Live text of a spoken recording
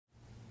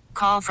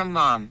Call from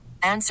mom.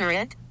 Answer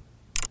it.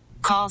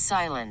 Call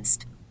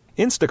silenced.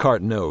 Instacart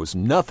knows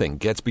nothing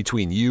gets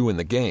between you and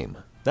the game.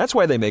 That's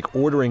why they make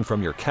ordering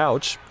from your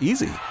couch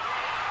easy.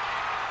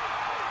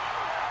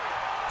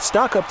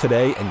 Stock up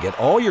today and get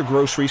all your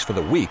groceries for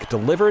the week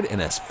delivered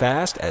in as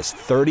fast as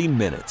 30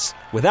 minutes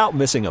without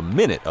missing a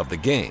minute of the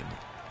game.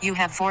 You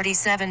have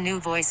 47 new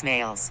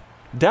voicemails.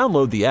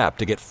 Download the app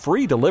to get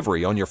free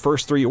delivery on your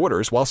first 3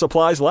 orders while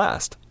supplies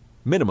last.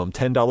 Minimum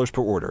 $10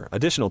 per order.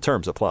 Additional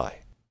terms apply.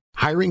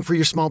 Hiring for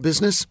your small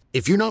business?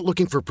 If you're not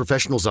looking for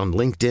professionals on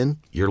LinkedIn,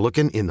 you're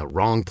looking in the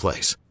wrong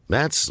place.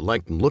 That's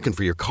like looking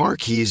for your car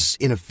keys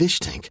in a fish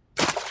tank.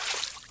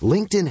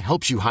 LinkedIn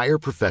helps you hire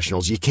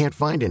professionals you can't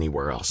find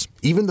anywhere else,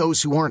 even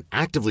those who aren't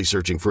actively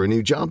searching for a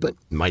new job but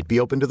might be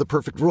open to the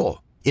perfect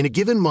role. In a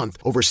given month,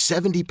 over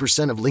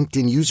 70% of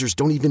LinkedIn users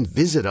don't even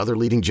visit other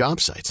leading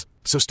job sites.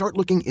 So start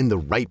looking in the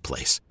right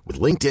place. With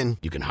LinkedIn,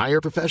 you can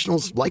hire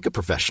professionals like a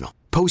professional.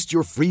 Post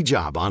your free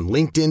job on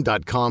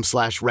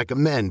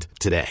linkedin.com/recommend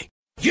today.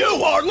 You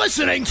are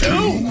listening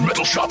to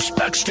Metal Shop's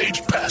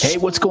Backstage Pass. Hey,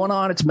 what's going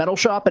on? It's Metal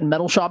Shop and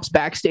Metal Shop's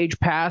Backstage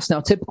Pass.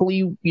 Now,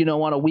 typically,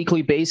 on a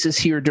weekly basis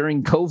here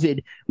during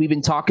COVID, we've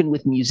been talking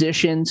with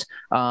musicians.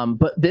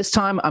 But this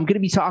time, I'm going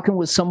to be talking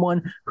with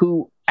someone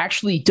who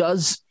actually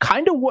does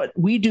kind of what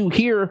we do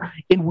here,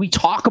 and we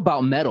talk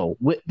about metal.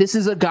 This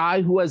is a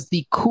guy who has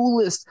the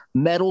coolest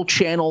metal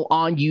channel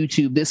on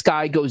YouTube. This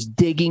guy goes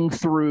digging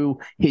through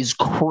his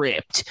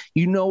crypt.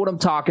 You know what I'm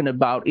talking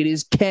about. It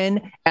is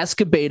Ken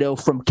Escobedo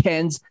from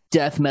Ken's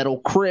Death Metal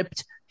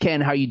Crypt.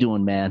 Ken, how you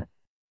doing, man?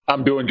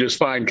 I'm doing just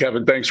fine,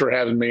 Kevin. Thanks for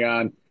having me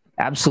on.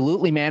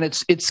 Absolutely, man.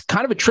 It's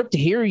kind of a trip to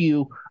hear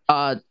you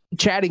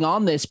chatting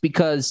on this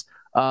because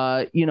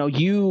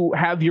you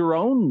have your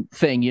own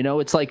thing.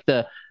 It's like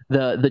the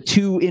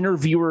two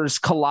interviewers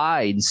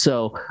collide.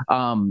 So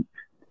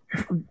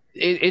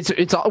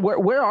it's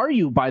where are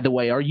you, by the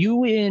way? Are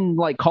you in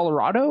like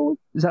Colorado?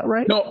 Is that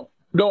right? No,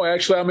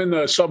 actually I'm in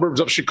the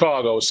suburbs of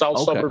Chicago,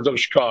 suburbs of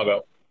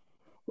Chicago.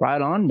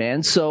 Right on,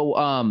 man.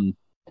 So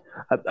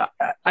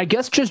I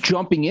guess just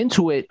jumping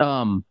into it,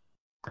 I'm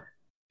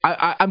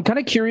kind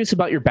of curious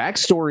about your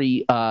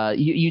backstory.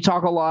 You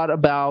talk a lot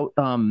about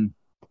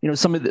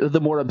some of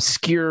the more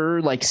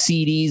obscure like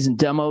CDs and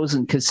demos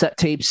and cassette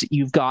tapes that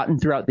you've gotten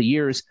throughout the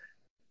years.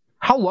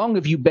 How long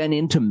have you been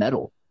into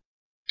metal?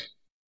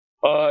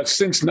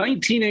 Since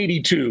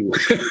 1982,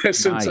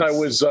 since Nice. I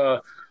was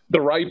the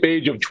ripe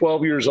age of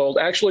 12 years old.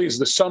 Actually, it's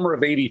the summer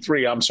of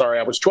 83. I'm sorry.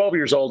 I was 12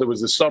 years old. It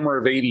was the summer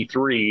of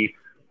 83.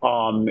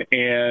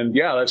 And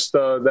yeah,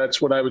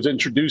 that's when I was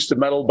introduced to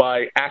metal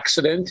by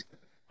accident.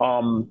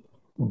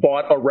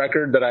 Bought a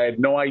record that I had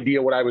no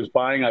idea what I was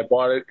buying. I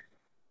bought it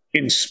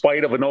in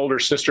spite of an older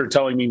sister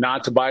telling me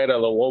not to buy it at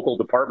a local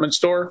department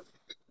store.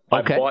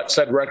 Okay. I bought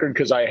said record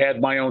because I had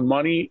my own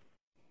money,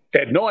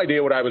 had no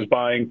idea what I was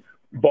buying,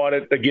 bought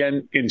it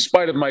again in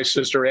spite of my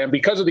sister and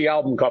because of the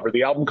album cover.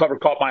 The album cover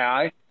caught my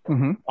eye.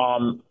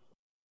 Mm-hmm.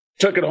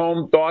 Took it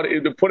home,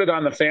 put it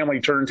on the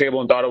family turntable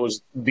and thought it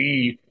was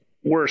the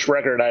worst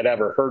record I'd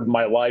ever heard in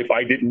my life.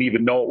 I didn't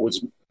even know it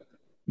was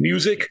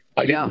music.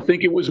 I didn't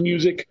think it was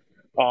music.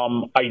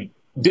 I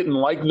didn't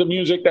like the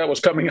music that was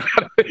coming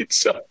out of it.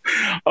 So,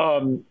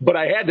 but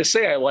I had to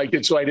say I liked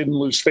it so I didn't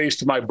lose face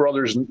to my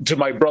brothers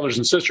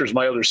and sisters,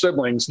 my other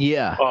siblings.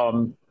 Yeah.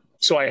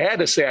 So I had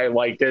to say I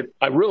liked it.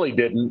 I really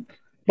didn't.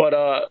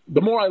 But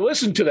the more I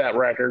listened to that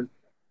record,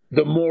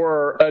 the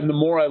more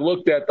I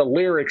looked at the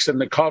lyrics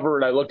and the cover,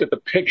 and I looked at the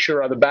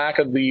picture on the back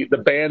of the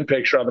band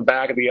picture on the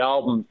back of the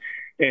album,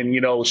 and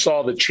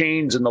saw the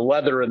chains and the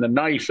leather and the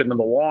knife and the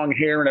long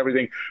hair and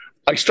everything.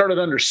 I started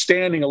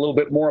understanding a little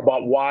bit more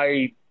about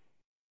why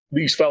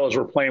these fellas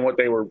were playing what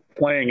they were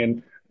playing.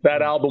 And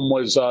that album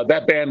was,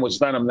 that band was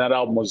Venom. That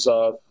album was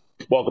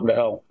Welcome to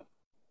Hell.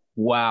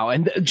 Wow.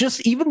 And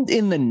just even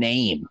in the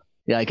name,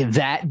 like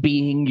that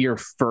being your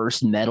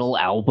first metal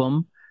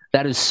album,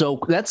 that's so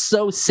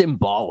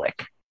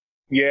symbolic.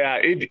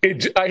 Yeah.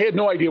 I had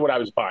no idea what I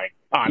was buying,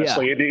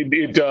 honestly.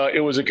 Yeah.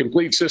 It was a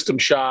complete system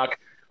shock.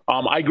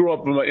 I grew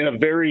up in a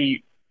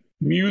very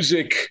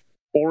music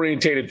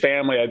orientated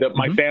family.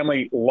 My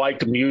family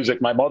liked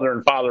music. My mother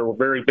and father were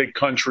very big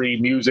country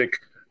music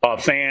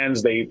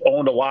fans. They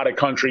owned a lot of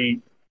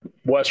country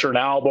Western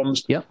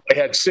albums. Yep. I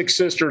had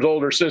 6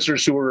 older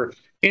sisters who were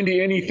into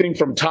anything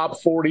from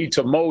top 40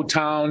 to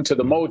Motown, to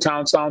the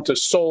Motown sound, to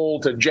soul,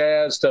 to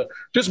jazz, to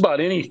just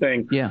about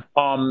anything. Yeah.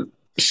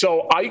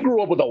 So I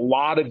grew up with a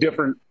lot of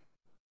different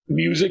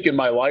music in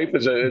my life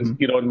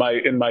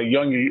in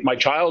my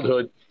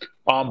childhood.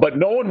 But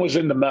no one was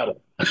into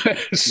metal.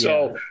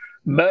 So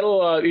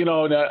metal,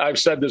 and I've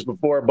said this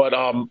before, but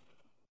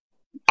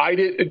I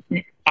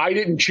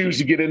didn't choose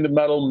to get into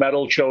metal.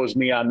 Metal chose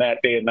me on that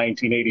day in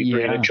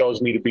 1983, and it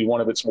chose me to be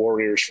one of its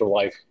warriors for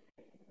life.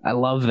 I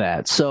love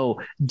that. So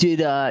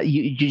did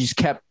you just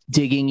kept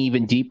digging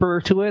even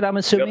deeper to it, I'm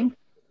assuming? Yep.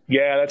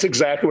 Yeah, that's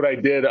exactly what I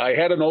did. I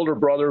had an older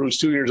brother who's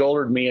 2 years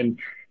older than me, and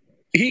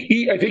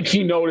I think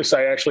he noticed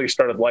I actually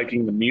started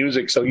liking the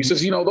music. So he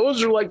says,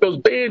 those are like those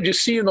bands you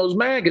see in those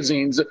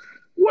magazines.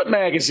 what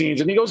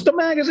magazines? And he goes, the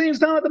magazines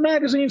down at the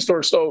magazine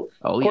store. So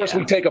of course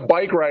we take a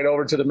bike ride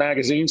over to the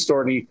magazine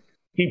store, and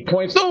he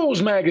points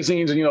those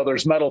magazines, and, you know,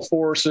 there's Metal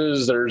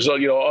Forces, there's,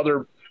 you know,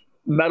 other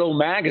metal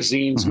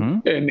magazines.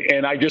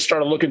 And I just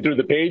started looking through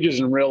the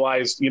pages and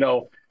realized, you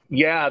know,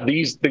 yeah,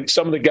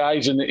 some of the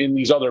guys in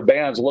these other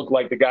bands look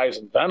like the guys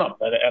in Venom.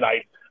 And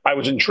I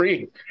was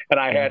intrigued, and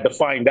I had to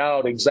find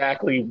out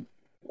exactly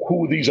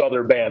who these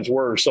other bands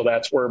were. So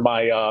that's where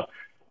my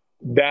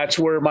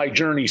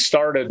journey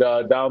started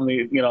down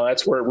the, you know,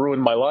 that's where it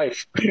ruined my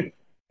life.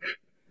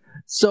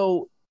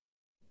 So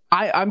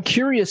I'm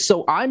curious.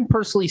 So I'm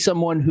personally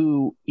someone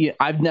who,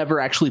 I've never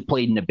actually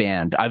played in a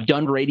band. I've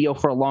done radio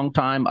for a long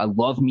time. I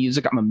love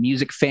music. I'm a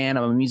music fan.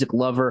 I'm a music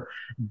lover,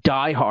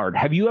 die hard.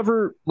 Have you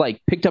ever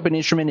like picked up an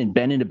instrument and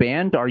been in a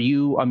band? Are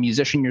you a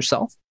musician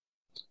yourself?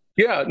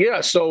 Yeah.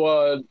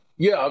 So,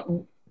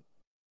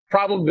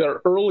 probably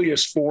the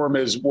earliest form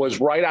was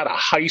right out of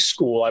high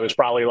school. I was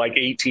probably like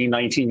 18,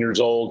 19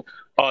 years old.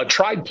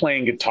 Tried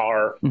playing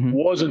guitar,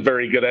 wasn't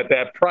very good at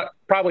that.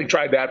 Probably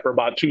tried that for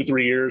about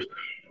 2-3 years.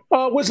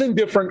 Was in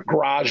different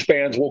garage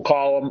bands, we'll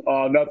call them.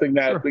 Nothing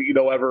that, you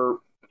know, ever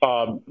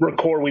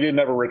record. We didn't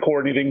ever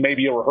record anything,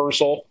 maybe a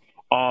rehearsal.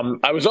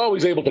 I was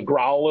always able to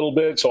growl a little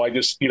bit. So I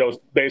just, you know,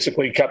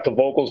 basically kept the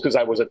vocals because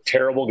I was a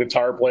terrible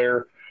guitar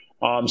player.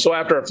 So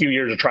after a few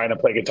years of trying to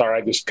play guitar, I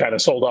just kind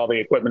of sold all the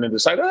equipment and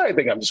decided, I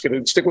think I'm just going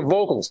to stick with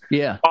vocals.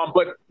 Yeah.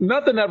 But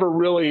nothing ever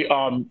really,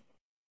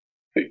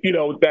 you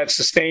know, that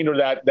sustained or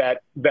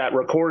that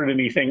recorded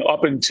anything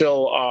up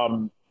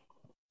until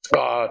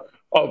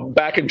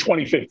back in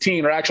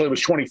 2015, or actually it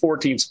was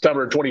 2014,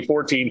 September of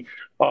 2014,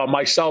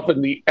 myself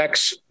and the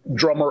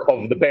ex-drummer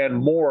of the band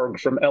Morgue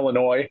from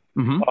Illinois,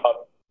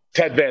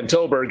 Ted Van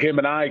Tilburg, him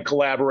and I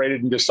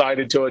collaborated and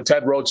decided to,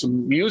 Ted wrote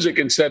some music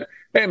and said,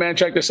 hey man,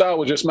 check this out.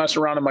 We'll just mess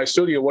around in my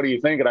studio. What do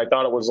you think? And I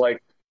thought it was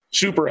like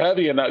super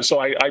heavy. And so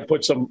I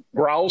put some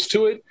growls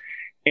to it,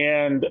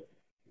 and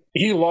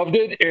he loved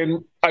it.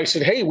 And I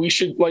said, hey, we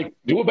should like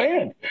do a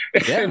band.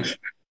 Yeah. And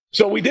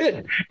so we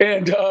did.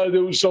 And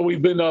so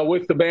we've been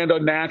with the band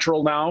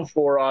Unnatural now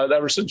for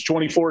ever since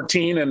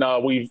 2014. And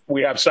we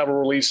have several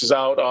releases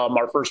out.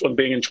 Our first one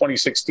being in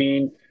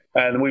 2016.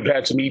 And we've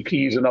had some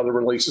EPs and other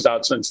releases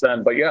out since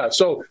then. But yeah,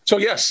 so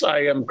yes,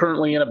 I am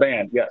currently in a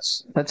band.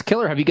 Yes. That's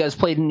killer. Have you guys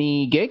played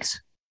any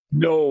gigs?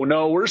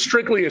 No, we're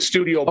strictly a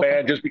studio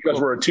band just because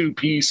we're a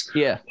 2-piece.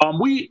 Yeah.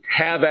 We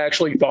have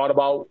actually thought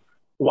about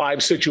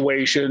live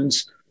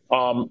situations.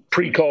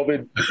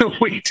 Pre-COVID,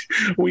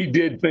 we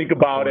did think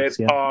about it.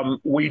 Yeah.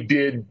 We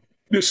did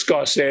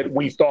discuss it.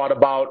 We thought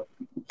about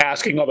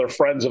asking other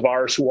friends of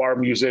ours who are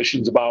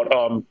musicians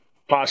about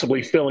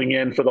possibly filling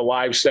in for the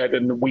live set.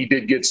 And we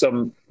did get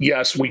some,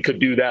 yes, we could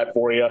do that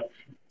for you.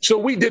 So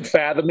we did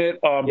fathom it.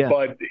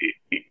 But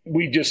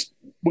we just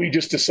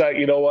decided,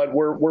 you know what,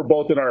 we're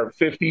both in our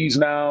 50s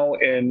now.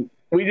 And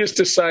we just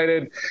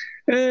decided,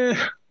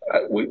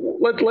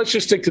 let's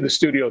just stick to the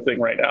studio thing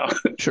right now.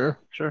 Sure.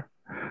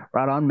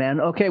 Right on, man.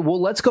 Okay, well,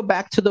 let's go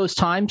back to those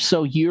times.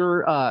 So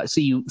you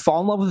fall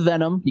in love with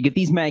Venom. You get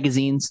these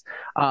magazines.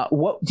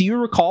 What do you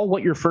recall?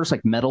 What your first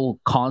like metal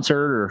concert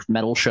or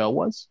metal show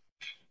was?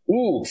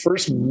 Ooh,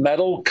 first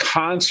metal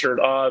concert.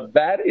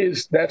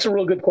 That's a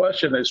real good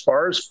question. As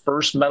far as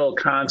first metal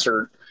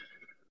concert,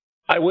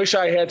 I wish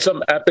I had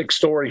some epic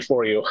story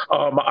for you.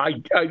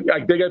 I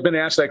think I've been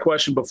asked that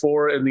question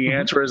before, and the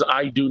answer is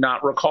I do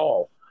not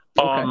recall.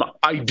 Okay.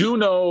 I do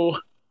know.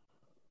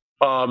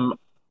 I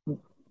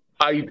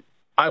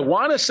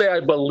want to say I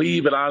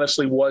believe it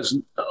honestly was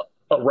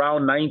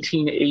around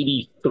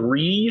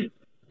 1983,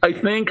 I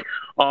think.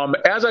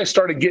 As I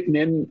started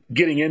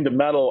getting into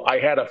metal, I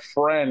had a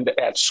friend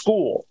at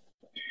school,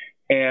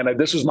 and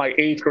this was my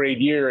 8th grade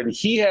year, and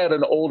he had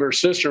an older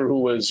sister who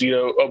was, you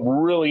know,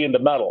 really into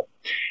metal.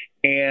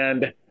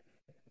 And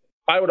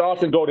I would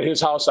often go to his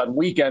house on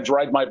weekends,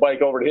 ride my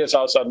bike over to his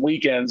house on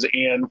weekends,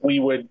 and we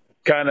would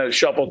kind of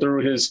shuffle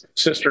through his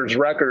sister's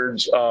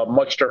records,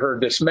 much to her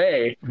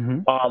dismay.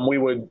 We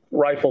would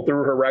rifle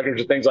through her records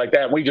and things like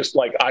that. And we just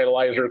like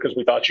idolized her because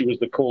we thought she was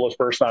the coolest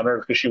person on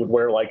earth, because she would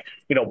wear like,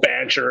 you know,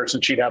 band shirts,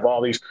 and she'd have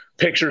all these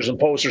pictures and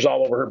posters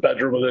all over her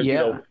bedroom with you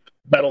know,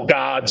 metal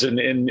gods. And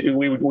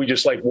we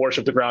just like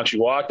worshiped the ground she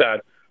walked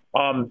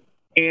on.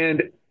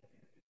 And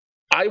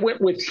I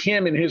went with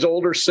him and his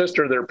older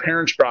sister. Their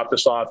parents dropped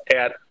us off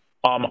at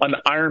an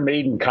Iron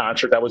Maiden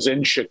concert that was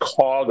in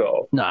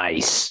Chicago.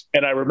 Nice.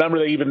 And I remember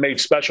they even made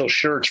special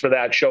shirts for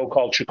that show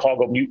called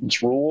Chicago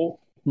Mutants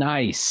Rule.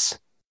 Nice.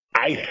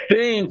 I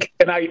think,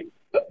 and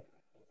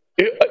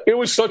it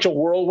was such a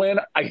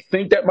whirlwind. I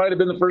think that might have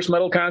been the first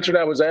metal concert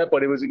I was at,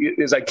 but it was,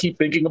 as I keep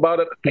thinking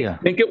about it, I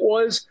think it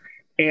was.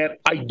 And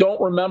I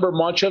don't remember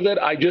much of it.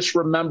 I just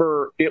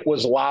remember it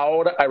was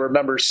loud. I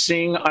remember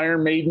seeing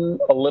Iron Maiden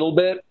a little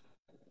bit.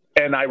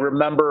 And I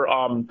remember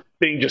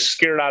being just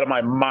scared out of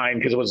my mind,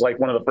 because it was like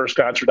one of the first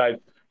concerts I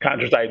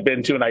had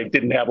been to, and I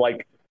didn't have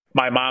like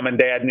my mom and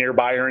dad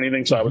nearby or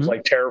anything, so I was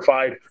like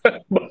terrified.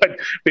 But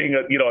being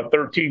a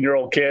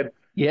 13-year-old kid,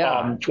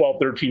 12,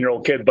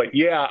 13-year-old kid. But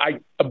yeah,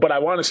 I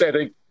want to say I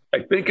think I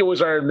think it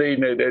was Iron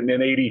Maiden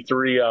in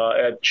 '83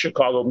 at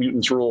Chicago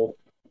Mutants Rule.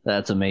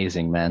 That's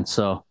amazing, man.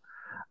 So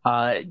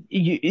I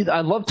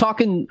love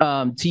talking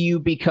to you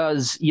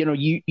because, you know,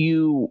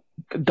 you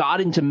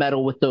got into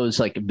metal with those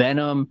like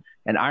Venom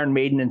and Iron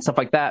Maiden and stuff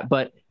like that.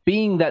 But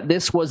being that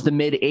this was the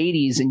mid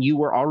 80s and you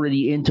were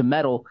already into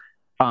metal,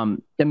 I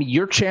mean,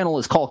 your channel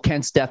is called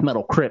Kent's Death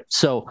Metal Crypt.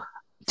 So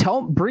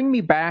bring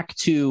me back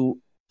to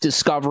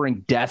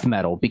discovering death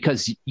metal,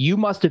 because you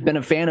must have been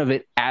a fan of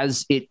it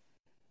as it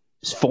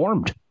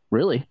formed,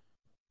 really.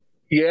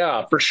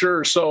 Yeah, for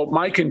sure. So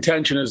my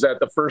contention is that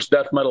the first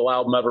death metal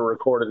album ever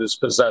recorded is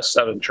Possessed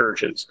Seven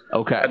Churches.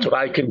 Okay. That's what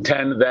I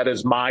contend. That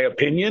is my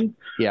opinion.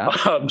 Yeah.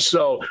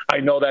 So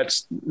I know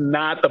that's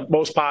not the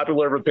most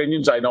popular of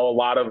opinions. I know a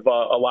lot of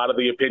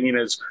the opinion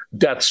is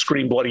death,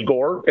 scream, bloody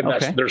gore,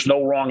 and there's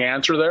no wrong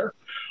answer there.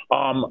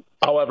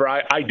 However,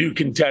 I do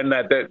contend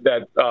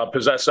that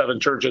Possessed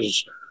Seven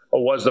Churches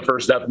was the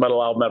first death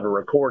metal album ever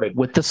recorded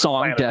with the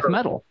song Death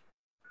Metal.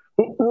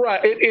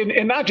 Right.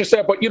 And not just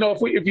that, but, you know,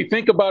 if you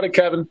think about it,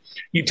 Kevin,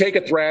 you take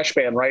a thrash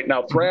band right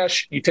now,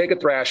 you take a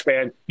thrash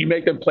band, you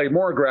make them play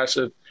more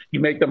aggressive, you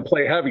make them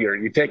play heavier,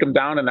 you take them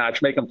down a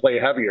notch, make them play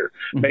heavier,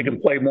 make them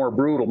play more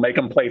brutal, make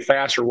them play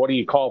faster. What do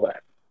you call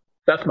that?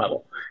 Death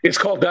metal. It's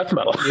called death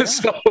metal.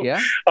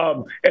 Yeah.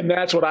 And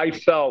that's what I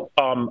felt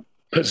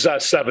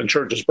Possessed Seven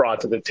Churches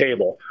brought to the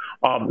table.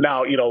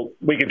 Now, you know,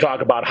 we can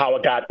talk about how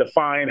it got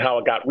defined, how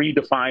it got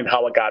redefined,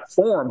 how it got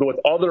formed with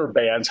other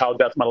bands, how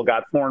death metal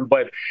got formed.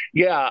 But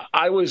yeah,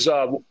 I was,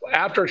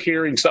 after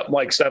hearing something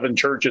like Seven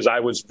Churches,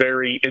 I was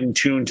very in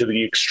tune to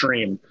the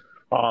extreme.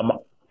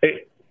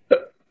 It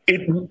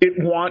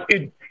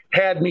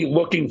had me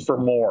looking for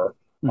more.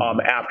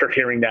 After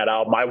hearing that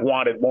album, I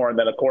wanted more. And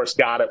then of course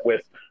got it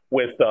with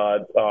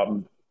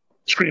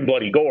Scream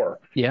Bloody Gore,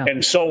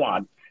 and so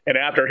on. And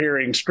after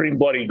hearing Scream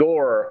Bloody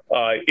Gore,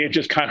 it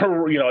just kind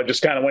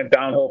of went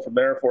downhill from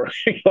there for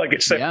me. Like I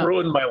said,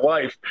 ruined my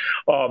life.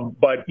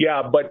 But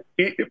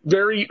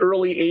very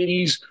early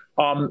 80s,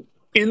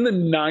 in the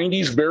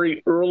 90s,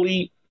 very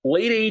early,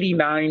 late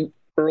 89,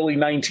 early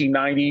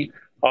 1990,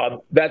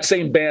 that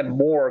same band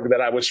Morgue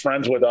that I was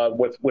friends with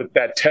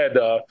that Ted,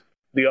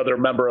 the other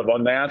member of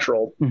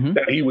Unnatural,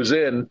 that he was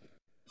in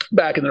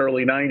back in the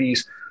early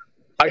 90s.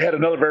 I had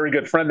another very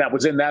good friend that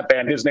was in that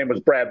band. His name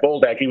was Brad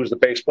Boldak. He was the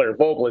bass player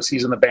vocalist.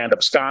 He's in the band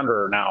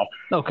Absconderer now.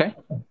 Okay.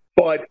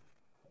 But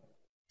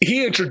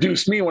he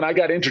introduced me when I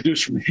got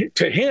introduced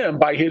to him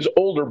by his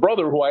older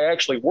brother, who I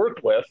actually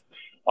worked with.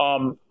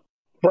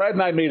 Brad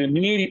and I made an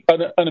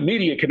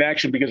immediate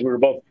connection because we were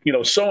both, you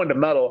know, so into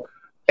metal.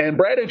 And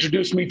Brad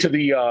introduced me to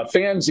the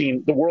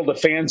fanzine, the world of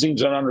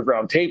fanzines and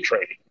underground tape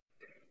trading.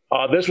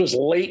 This was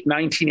late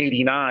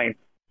 1989.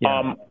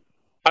 Yeah.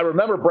 I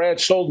remember Brad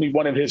sold me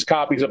one of his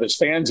copies of his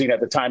fanzine at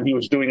the time. He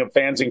was doing a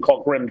fanzine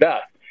called Grim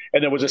Death.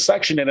 And there was a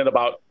section in it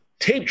about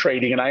tape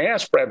trading. And I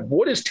asked Brad,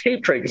 what is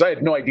tape trading? Because I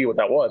had no idea what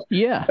that was.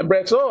 Yeah. And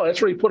Brad said, oh,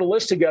 that's where you put a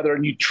list together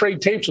and you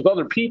trade tapes with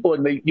other people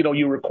and they, you know,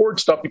 you record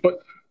stuff.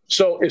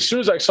 So as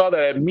soon as I saw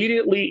that,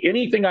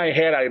 anything I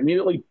had, I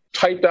immediately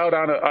typed out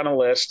on a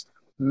list,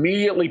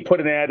 immediately put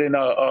an ad in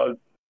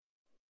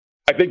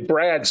I think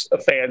Brad's a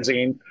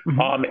fanzine,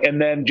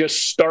 and then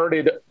just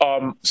started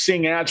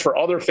seeing ads for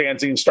other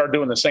fanzines, started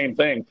doing the same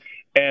thing.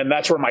 And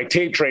that's where my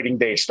tape trading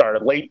days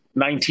started, late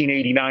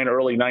 1989,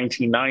 early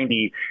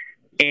 1990.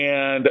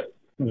 And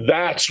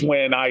that's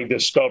when I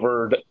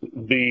discovered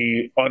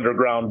the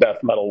underground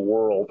death metal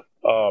world,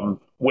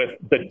 with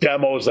the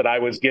demos that I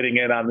was getting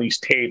in on these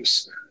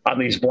tapes, on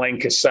these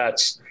blank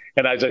cassettes.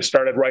 And as I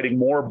started writing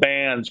more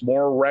bands,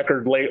 more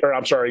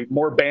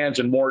bands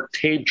and more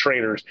tape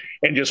traders,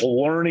 and just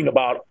learning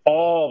about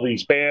all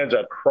these bands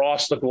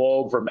across the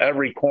globe from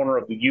every corner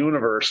of the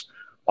universe,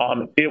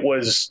 it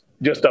was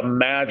just a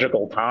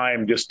magical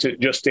time just to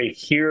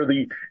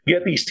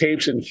get these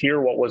tapes and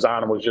hear what was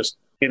on them was just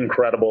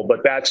incredible.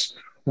 But that's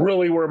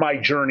really where my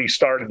journey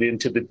started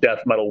into the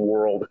death metal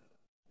world.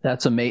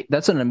 That's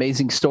an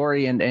amazing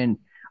story. And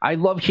I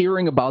love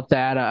hearing about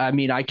that. I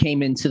mean, I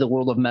came into the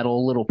world of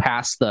metal a little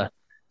past the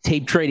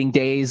tape trading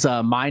days.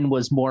 Mine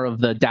was more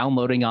of the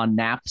downloading on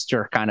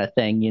Napster kind of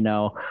thing, you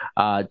know,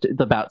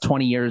 about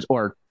 20 years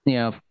or, you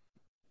know,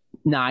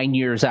 9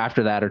 years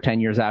after that or 10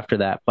 years after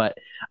that. But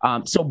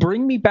so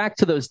bring me back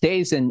to those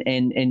days.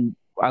 And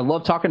I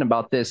love talking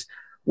about this.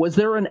 Was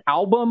there an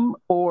album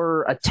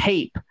or a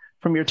tape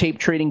from your tape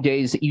trading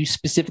days that you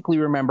specifically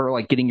remember,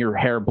 like getting your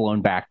hair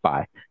blown back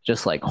by?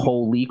 Just like,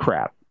 holy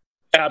crap.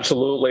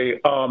 Absolutely.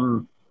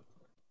 One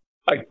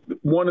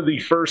of the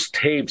first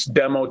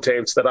demo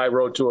tapes that I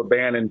wrote to a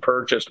band and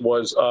purchased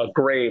was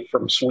Grave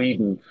from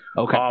Sweden.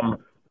 Okay.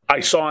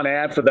 I saw an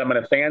ad for them in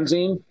a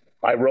fanzine.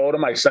 I wrote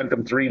them. I sent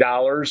them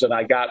 $3, and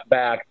I got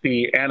back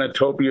the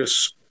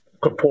Anatopius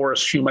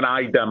Corporis Human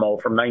Eye demo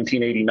from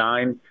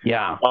 1989.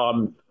 Yeah.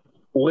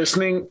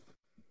 Listening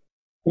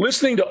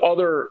to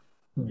other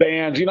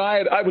bands, you know, I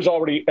had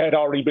already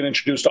been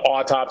introduced to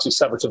Autopsy,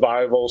 Severed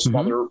Survival, some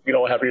other, you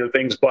know, heavier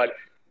things, but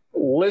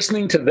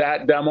listening to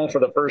that demo for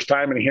the first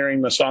time and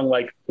hearing the song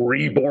like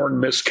Reborn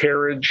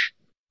Miscarriage,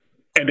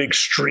 and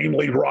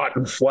Extremely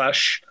Rotten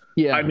Flesh,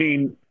 I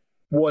mean,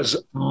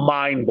 was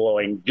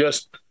mind-blowing.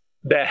 Just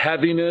the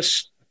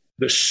heaviness,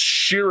 the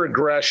sheer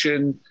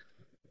aggression,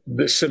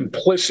 the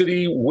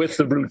simplicity with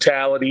the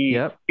brutality.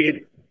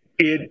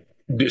 It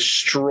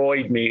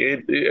destroyed me.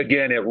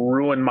 It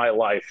ruined my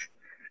life.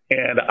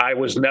 And I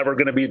was never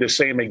going to be the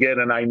same again.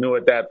 And I knew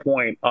at that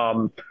point,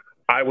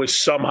 I was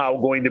somehow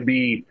going to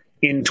be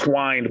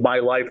entwined. My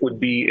life would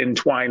be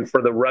entwined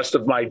for the rest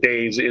of my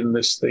days in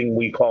this thing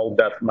we call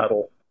death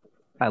metal.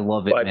 I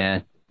love it,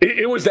 man.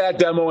 It was that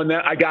demo. And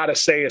then I got to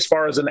say, as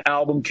far as an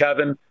album,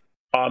 Kevin,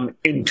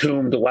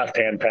 Entombed, Left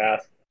Hand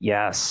Path.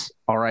 Yes.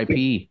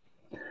 R.I.P.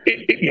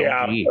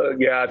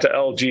 To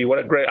LG. What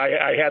a great!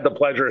 I had the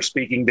pleasure of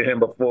speaking to him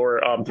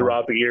before.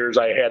 Throughout the years,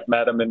 I had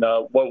met him, and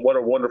what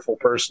a wonderful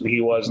person he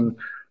was. And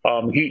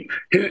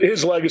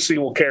his legacy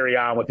will carry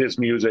on with his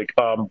music.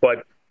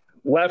 But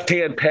Left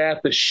Hand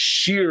Path, the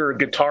sheer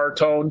guitar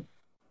tone,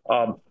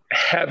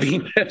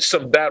 heaviness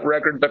of that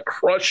record, the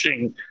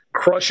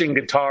crushing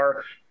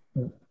guitar.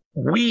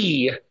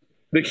 We,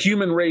 the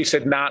human race,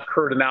 had not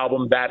heard an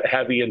album that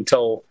heavy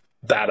until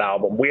that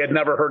album. We had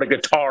never heard a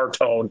guitar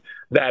tone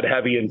that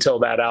heavy until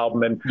that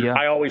album. And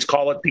I always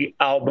call it the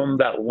album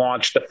that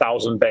launched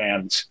 1,000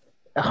 bands.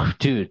 Oh,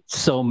 dude,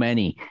 so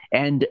many.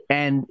 And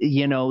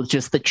you know,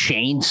 just the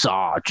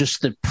chainsaw,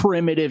 just the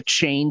primitive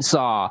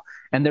chainsaw.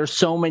 And there's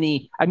so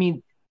many. I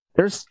mean,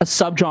 there's a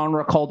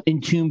subgenre called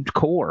entombed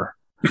core.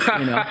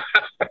 You know?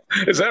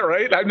 Is that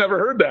right? I've never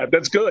heard that.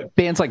 That's good.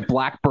 Bands like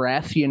Black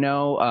Breath, you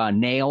know,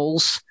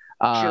 Nails.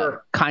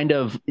 Kind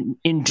of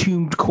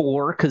entombed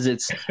core, because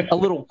it's a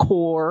little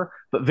core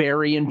but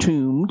very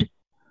entombed.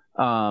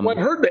 Well, I've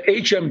heard the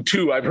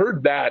HM2. I've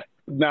heard that.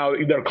 Now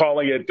they're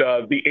calling it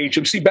the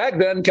HMC. Back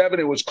then, Kevin,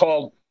 it was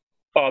called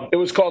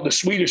the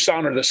Swedish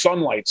Sound or the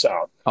Sunlight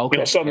Sound. Okay. You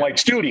know, Sunlight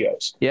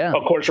Studios. Yeah.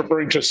 Of course,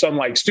 referring to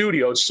Sunlight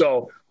Studios.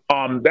 So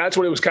that's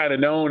what it was kind of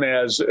known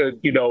as.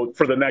 You know,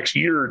 for the next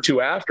year or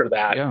two after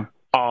that. Yeah.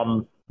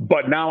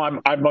 But now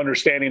I'm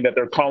understanding that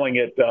they're calling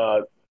it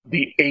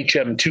the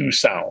HM2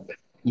 sound.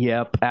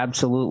 Yep,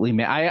 absolutely,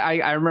 man.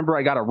 I remember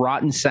I got a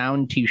Rotten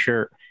Sound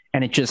t-shirt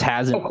and it just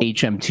has an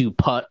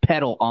HM2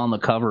 pedal on the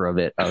cover of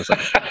it. I was like,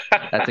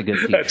 that's a good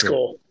t-shirt. That's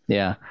cool.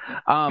 Yeah.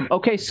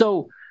 Okay.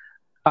 So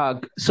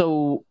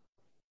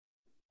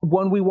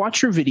when we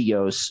watch your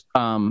videos,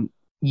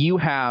 you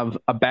have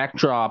a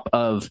backdrop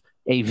of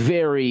a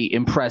very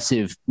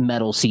impressive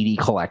metal CD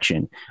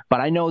collection,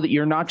 but I know that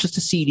you're not just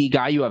a CD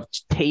guy. You have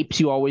tapes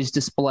you always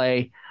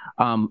display.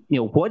 You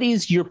know, what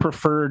is your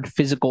preferred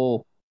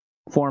physical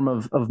form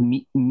of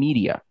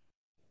media?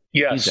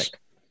 Yes. Music?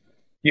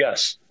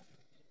 Yes.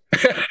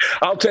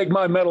 I'll take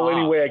my metal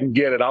any way I can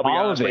get it. I'll be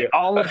honest with you.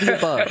 All of the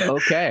above.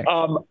 Okay.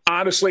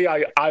 Honestly,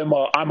 I'm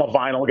a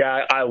vinyl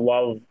guy. I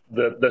love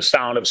the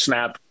sound of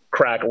snap,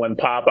 crackle, and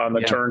pop on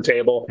the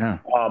turntable. Yeah.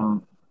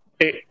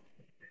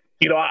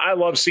 You know, I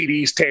love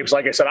CDs, tapes.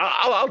 Like I said,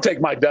 I'll take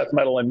my death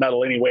metal and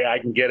metal any way I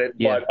can get it.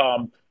 Yeah.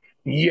 But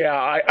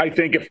I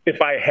think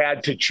if I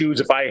had to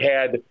choose, if I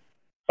had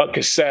a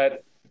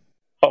cassette,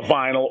 a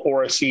vinyl,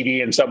 or a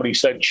CD, and somebody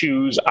said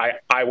choose,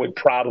 I would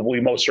probably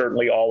most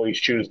certainly always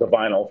choose the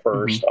vinyl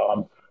first.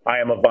 Mm-hmm. I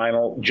am a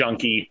vinyl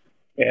junkie,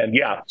 and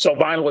so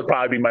vinyl would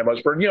probably be my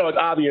most. You know,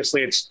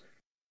 obviously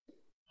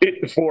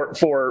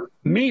for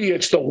media,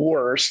 it's the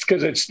worst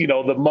because it's, you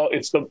know,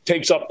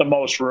 takes up the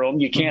most room.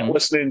 You can't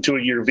listen into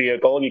your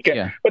vehicle, and you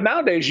can't. But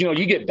nowadays, you know,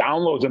 you get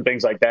downloads and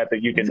things like that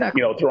you can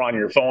you know, throw on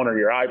your phone or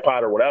your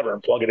iPod or whatever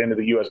and plug it into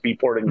the USB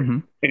port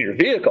in your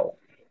vehicle.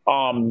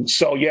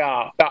 So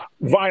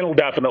vinyl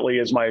definitely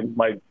is my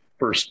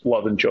first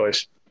love and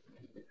choice.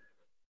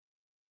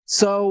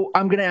 So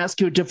I'm going to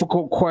ask you a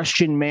difficult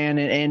question, man.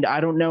 And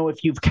I don't know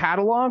if you've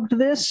cataloged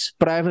this,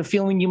 but I have a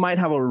feeling you might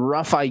have a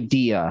rough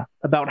idea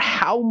about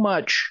how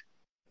much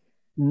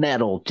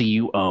metal do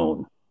you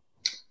own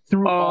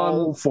through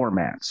all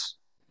formats.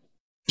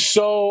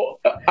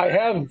 So I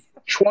have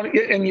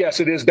 20, and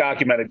yes, it is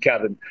documented,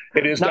 Kevin.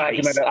 It is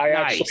documented. I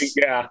actually,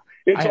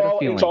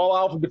 it's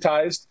all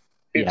alphabetized.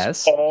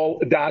 It's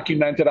all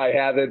documented. I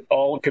have it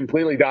all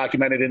completely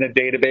documented in a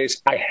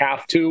database. I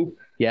have to.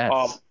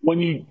 Yes.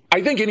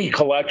 I think any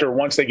collector,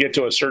 once they get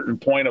to a certain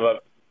point of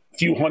a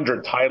few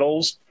hundred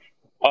titles,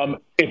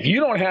 if you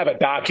don't have it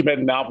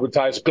documented and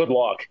alphabetized, good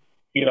luck.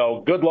 You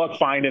know, good luck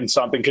finding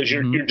something, because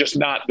you're just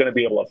not going to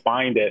be able to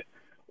find it.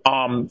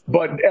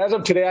 But as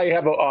of today, I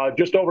have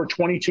just over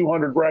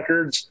 2,200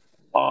 records,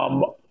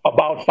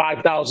 about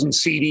 5,000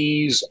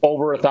 CDs,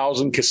 over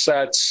 1,000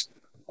 cassettes,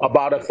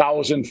 about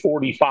 1,000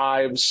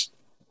 45s,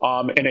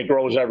 and it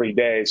grows every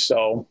day.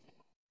 So,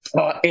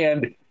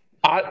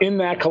 in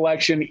that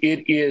collection,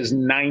 it is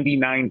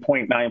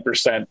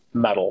 99.9%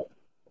 metal.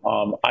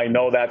 I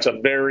know that's a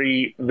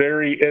very,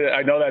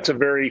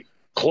 very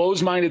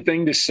closed-minded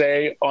thing to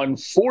say.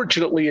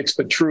 Unfortunately, it's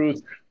the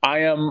truth. I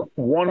am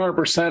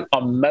 100%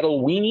 a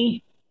metal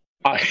weenie.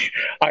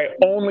 I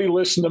only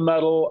listen to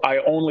metal. I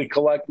only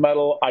collect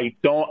metal.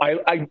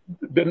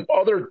 The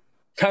other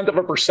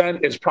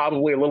 0.1% is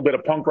probably a little bit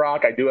of punk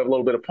rock. I do have a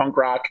little bit of punk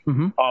rock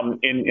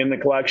in the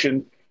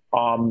collection.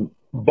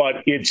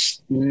 but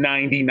it's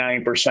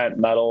 99%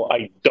 metal.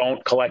 I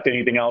don't collect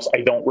anything else.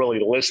 I don't really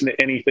listen to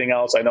anything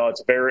else. I know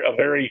it's a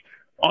very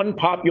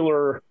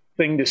unpopular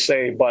thing to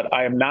say, but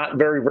I am not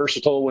very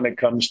versatile when it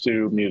comes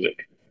to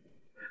music.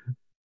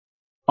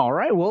 All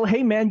right. Well,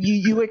 hey man,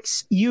 you at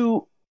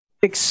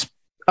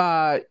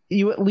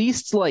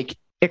least like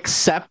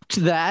accept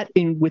that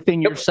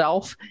within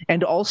yourself.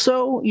 And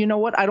also, you know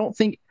what? I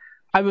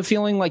have a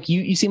feeling like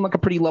you seem like a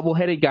pretty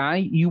level-headed guy.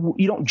 You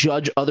don't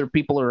judge other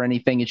people or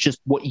anything. It's just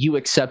what you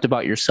accept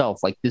about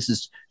yourself. Like, this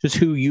is just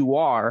who you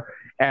are.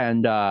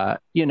 And,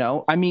 you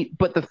know, I mean,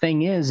 but the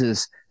thing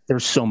is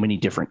there's so many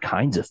different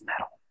kinds of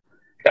metal.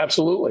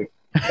 Absolutely.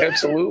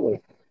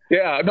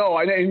 Yeah, no,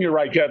 and you're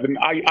right, Kevin.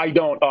 I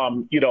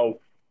don't, you know,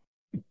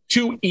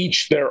 to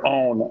each their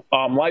own.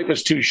 Life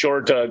is too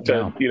short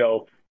to you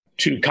know,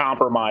 to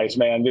compromise,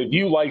 man. If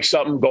you like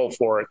something, go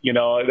for it. You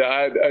know,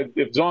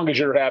 as long as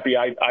you're happy,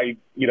 I'm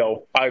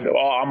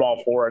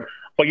all for it.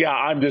 But yeah,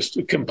 I'm just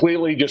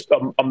completely just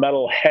a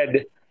metal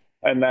head,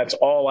 and that's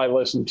all I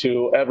listen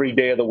to every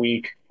day of the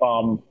week.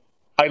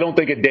 I don't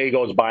think a day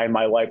goes by in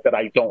my life that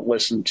I don't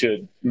listen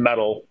to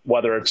metal,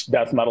 whether it's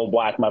death metal,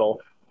 black metal,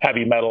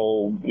 heavy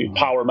metal,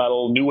 power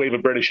metal, new wave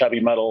of British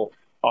heavy metal.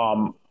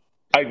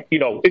 You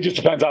know, it just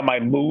depends on my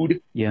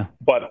mood. Yeah.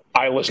 But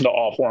I listen to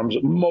all forms.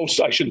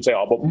 I shouldn't say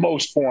all, but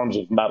most forms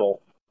of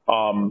metal.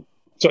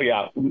 So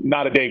yeah,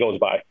 not a day goes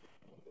by.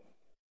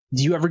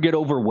 Do you ever get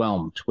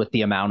overwhelmed with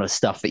the amount of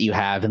stuff that you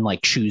have and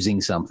like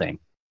choosing something?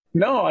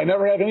 No, I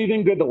never have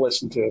anything good to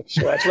listen to.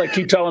 So that's what I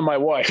keep telling my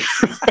wife.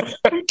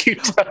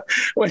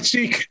 When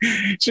she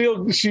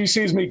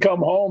sees me come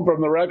home from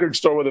the record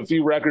store with a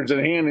few records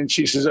in hand, and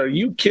she says, "Are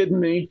you kidding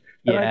me?"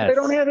 And I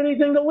don't have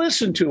anything to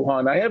listen to,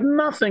 hon. I have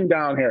nothing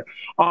down here.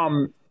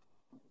 I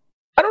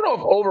don't know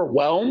if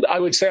overwhelmed. I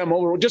would say I'm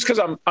overwhelmed just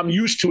because I'm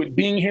used to it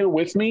being here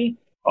with me.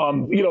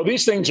 You know,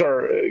 these things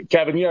are,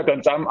 Kevin, you have to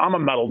understand, I'm a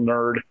metal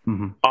nerd.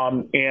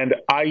 Mm-hmm. And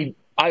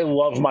I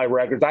love my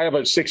records. I have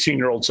a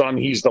 16-year-old son.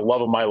 He's the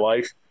love of my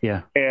life.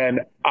 Yeah.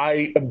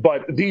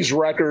 But these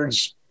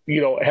records,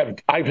 you know,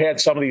 I've had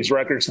some of these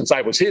records since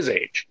I was his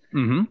age,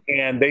 mm-hmm.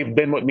 and they've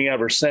been with me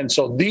ever since.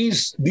 So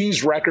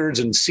these records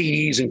and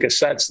CDs and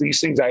cassettes, these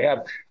things I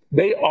have,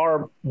 they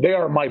are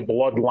my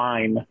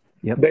bloodline.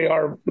 Yep.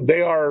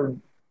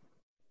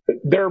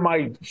 They're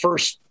my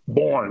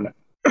firstborn.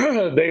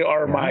 They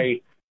are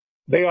my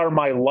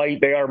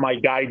light. They are my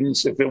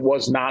guidance. If it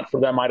was not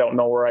for them, I don't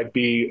know where I'd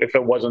be. If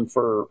it wasn't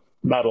for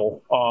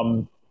metal,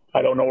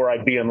 I don't know where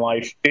I'd be in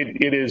life.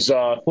 It is.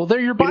 Well, they're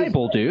your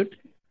Bible, dude.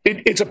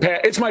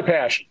 It's my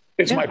passion.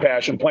 It's my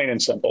passion, plain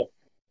and simple.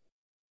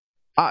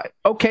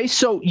 Okay,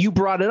 so you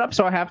brought it up,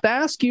 so I have to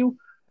ask you: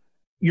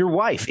 your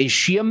wife, is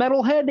she a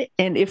metalhead?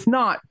 And if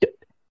not,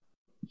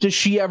 does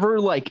she ever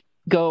like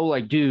go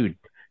like, "Dude,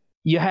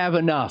 you have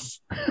enough"?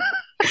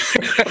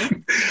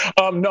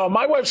 No,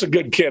 my wife's a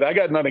good kid. I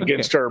got none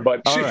against her,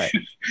 but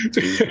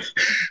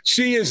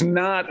she is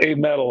not a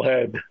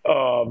metalhead.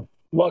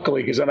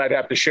 Luckily, because then I'd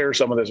have to share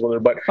some of this with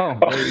her. But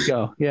there you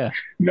go. Yeah.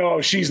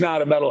 No, she's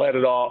not a metalhead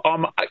at all.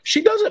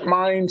 She doesn't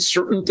mind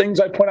certain things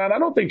I put on. I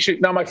don't think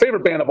now my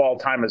favorite band of all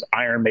time is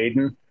Iron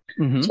Maiden.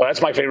 Mm-hmm. So that's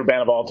my favorite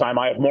band of all time.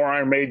 I have more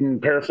Iron Maiden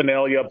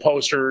paraphernalia,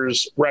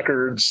 posters,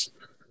 records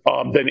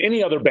than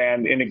any other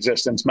band in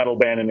existence, metal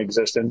band in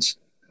existence.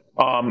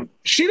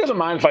 She doesn't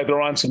mind if I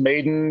throw on some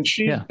Maiden.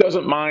 She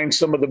doesn't mind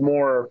some of the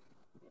more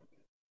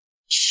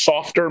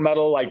softer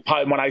metal, like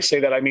when I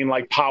say that, I mean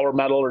like power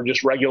metal or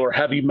just regular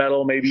heavy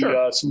metal, maybe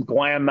some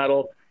glam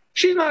metal.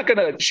 She's not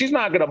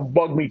gonna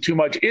bug me too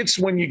much. It's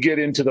when you get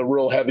into the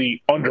real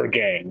heavy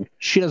undergang.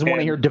 She doesn't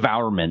want to hear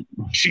Devourment.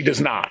 She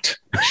does not.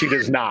 She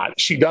does not.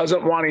 She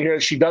doesn't want to hear.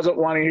 She doesn't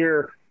want to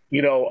hear.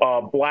 You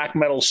know, black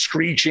metal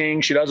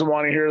screeching. She doesn't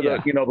want to hear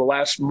the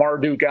last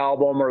Marduk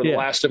album or the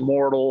last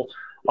Immortal.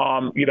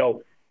 You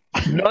know,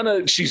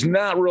 she's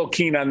not real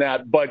keen on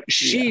that, but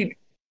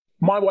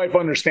my wife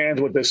understands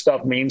what this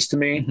stuff means to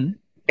me. Mm-hmm.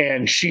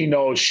 And she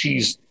knows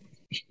she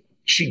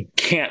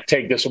can't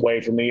take this away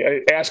from me.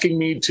 Asking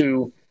me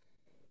to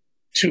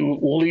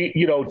leave,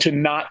 you know, to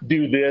not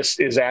do this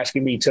is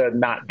asking me to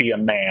not be a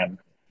man.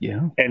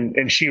 Yeah.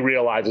 And she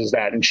realizes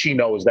that, and she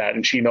knows that,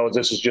 and she knows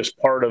this is just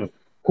part of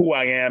who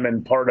I am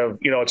and part of,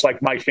 you know, it's like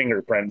my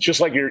fingerprint. It's just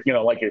like your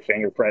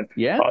fingerprint.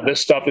 Yeah.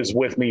 This stuff is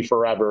with me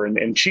forever.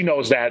 And she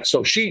knows that.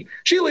 So she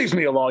leaves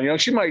me alone. You know,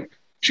 she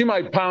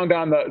might pound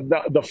on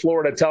the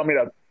floor to tell me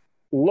to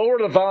lower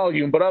the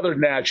volume. But other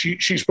than that,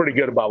 she's pretty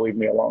good about leaving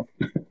me alone.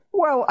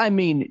 Well, I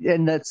mean,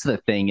 and that's the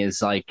thing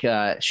is like,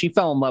 she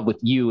fell in love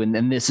with you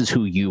and this is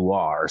who you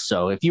are.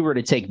 So if you were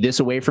to take this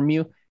away from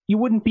you, you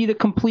wouldn't be the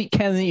complete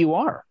Ken that you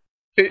are.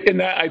 And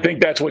that, I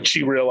think that's what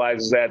she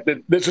realizes, that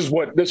this is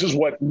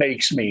what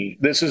makes me.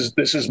 This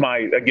is my,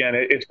 again,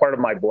 it's part of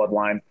my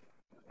bloodline.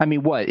 I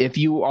mean, what if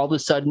you all of a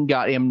sudden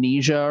got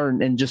amnesia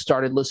and just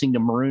started listening to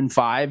Maroon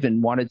 5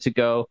 and wanted to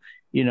go,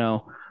 you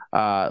know,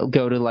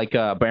 go to like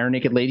a Bare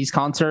Naked Ladies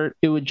concert?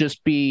 It would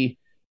just be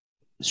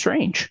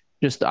strange.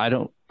 Just I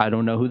don't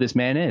know who this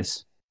man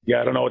is.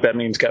 Yeah, I don't know what that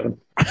means, Kevin.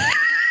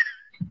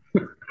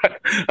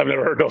 I've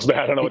never heard those.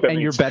 I don't know what that means.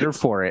 And you're better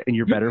for it. And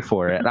you're better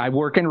for it. I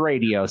work in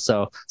radio,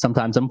 so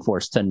sometimes I'm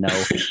forced to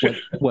know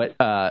what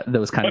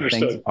those kind of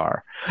things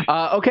are.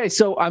 Okay,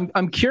 so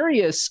I'm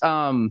curious.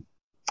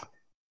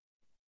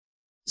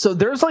 So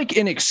there's like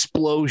an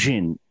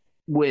explosion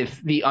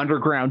with the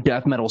underground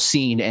death metal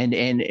scene,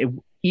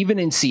 and even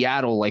in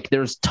Seattle, like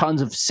there's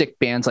tons of sick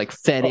bands like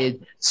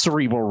Fetid,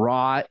 Cerebral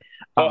Rot,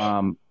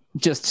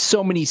 just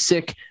so many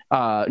sick.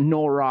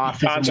 Noel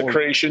Roth,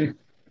 Consecration.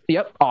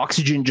 Yep,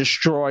 Oxygen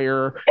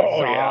Destroyer.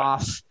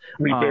 Roth,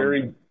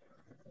 Reburied.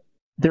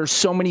 There's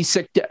so many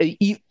sick,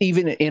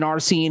 even in our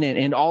scene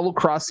and all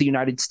across the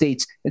United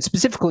States, and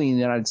specifically in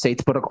the United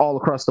States, but all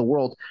across the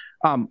world.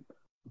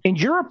 In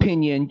your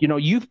opinion,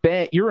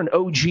 you're an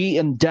OG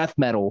in death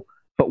metal,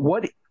 but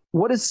what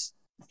has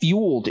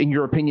fueled, in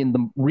your opinion,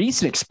 the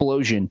recent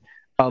explosion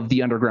of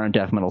the underground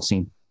death metal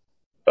scene?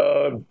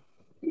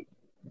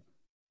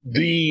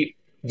 The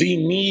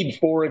need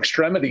for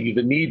extremity,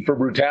 the need for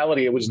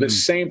brutality. It was the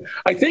same.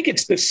 I think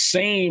it's the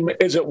same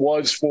as it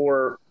was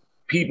for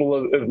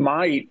people of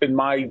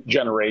my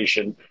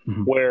generation,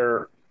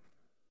 where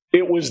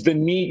it was the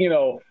need,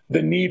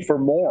 the need for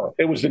more.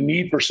 It was the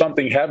need for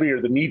something heavier,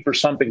 the need for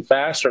something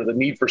faster, the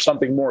need for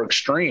something more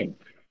extreme.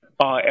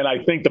 And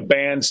I think the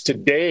bands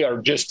today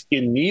are just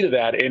in need of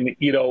that. And,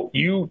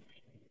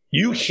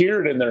 you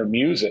hear it in their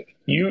music.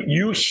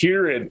 You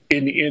hear it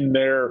in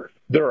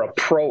their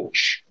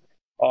approach.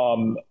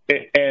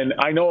 And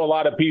I know a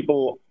lot of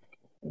people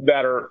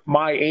that are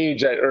my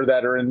age or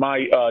that are in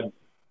my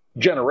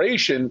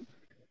generation,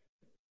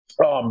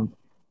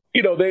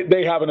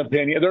 they have an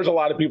opinion. There's a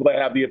lot of people that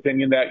have the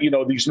opinion that,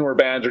 these newer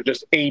bands are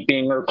just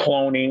aping or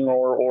cloning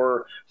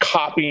or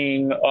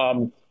copying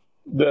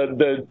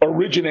the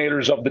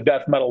originators of the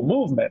death metal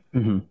movement.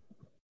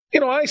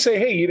 I say,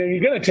 hey,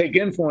 you're going to take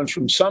influence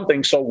from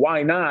something, so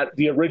why not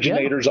the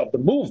originators of the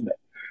movement?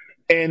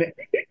 And,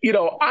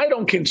 I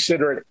don't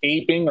consider it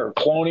aping or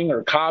cloning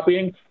or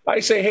copying. I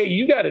say, hey,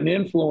 you got an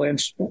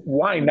influence.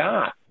 Why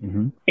not?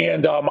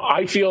 And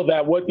I feel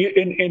that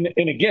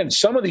and again,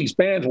 some of these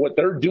bands, what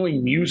they're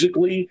doing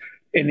musically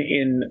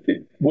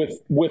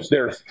with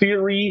their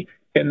theory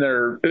and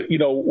their,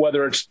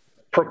 whether it's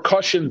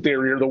percussion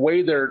theory or the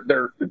way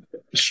they're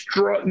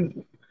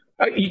strutting.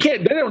 They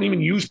don't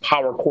even use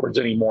power chords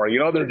anymore.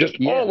 They're just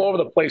all over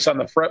the place on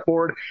the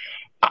fretboard.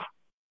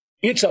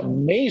 It's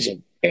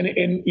amazing. And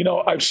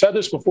I've said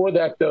this before,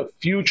 that the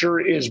future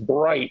is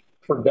bright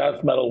for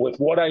death metal with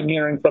what I'm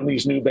hearing from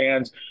these new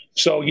bands.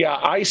 So, yeah,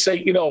 I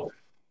say,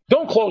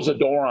 don't close the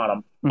door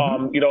on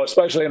them,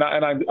 especially, and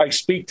I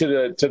speak to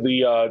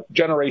the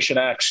Generation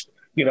X,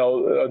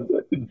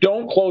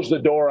 don't close the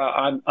door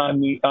on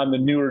the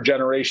newer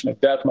generation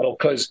of death metal,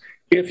 because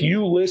if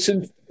you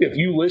listen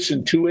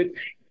to it,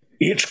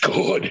 it's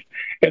good.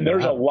 And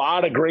there's a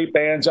lot of great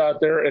bands out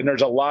there, and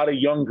there's a lot of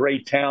young,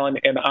 great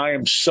talent. And I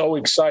am so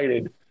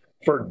excited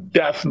for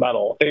death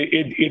metal.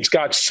 It's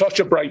got such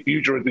a bright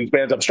future with these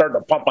bands. I'm starting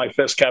to pump my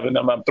fist, Kevin.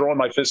 I'm throwing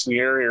my fist in the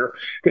air here,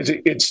 because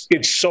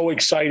it's so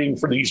exciting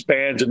for these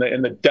bands in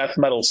the death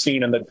metal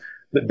scene and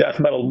the death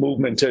metal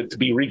movement to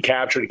be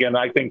recaptured again.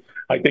 I think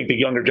the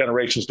younger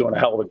generation is doing a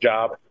hell of a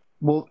job.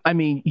 Well, I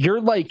mean,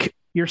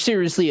 you're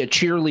seriously a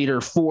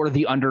cheerleader for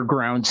the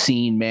underground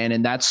scene, man.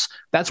 And that's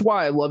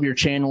why I love your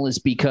channel, is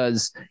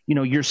because,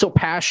 you're so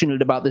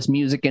passionate about this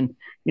music. And,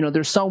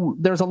 there's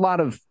a lot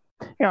of,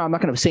 I'm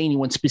not going to say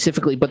anyone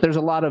specifically, but there's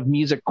a lot of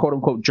music, quote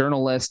unquote,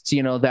 journalists,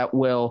 that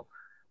will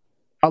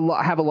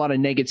have a lot of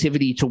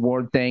negativity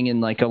toward thing,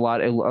 and like a lot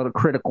of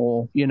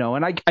critical,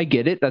 and I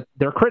get it that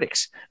they're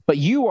critics, but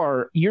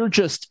you're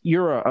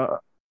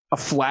a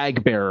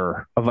flag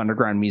bearer of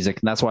underground music.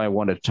 And that's why I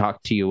wanted to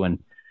talk to you. And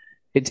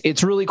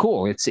it's really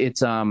cool. It's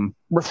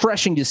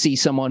refreshing to see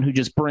someone who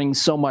just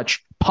brings so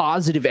much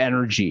positive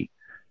energy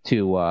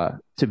to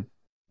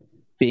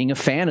being a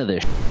fan of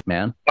this,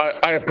 man.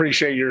 I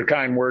appreciate your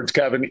kind words,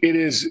 Kevin. It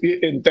is,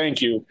 and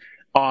thank you.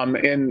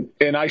 And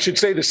I should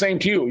say the same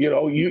to you.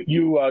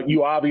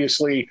 You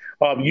obviously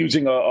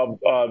using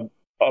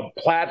a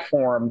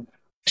platform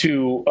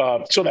to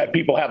so that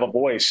people have a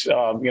voice,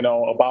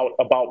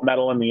 about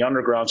metal in the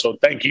underground. So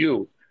thank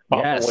you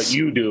for what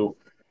you do.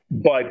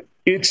 But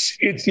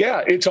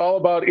it's all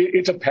about,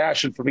 it's a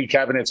passion for me,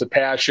 Kevin. It's a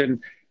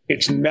passion.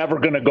 It's never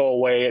going to go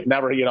away. It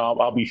never,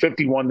 I'll be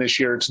 51 this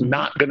year. It's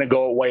not going to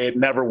go away. It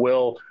never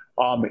will.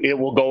 It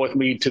will go with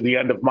me to the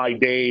end of my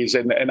days.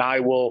 And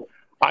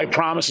I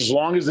promise, as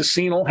long as the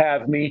scene will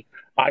have me,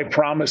 I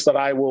promise that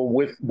I will,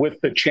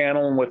 with the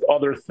channel and with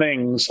other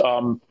things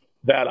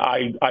that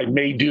I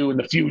may do in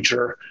the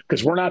future,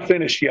 because we're not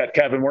finished yet,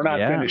 Kevin. We're not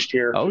finished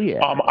here. Oh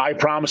yeah. I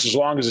promise, as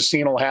long as the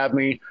scene will have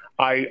me,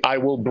 I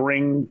will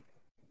bring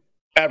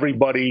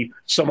everybody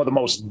some of the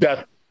most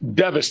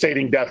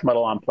devastating death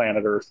metal on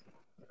planet Earth.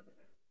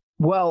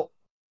 Well,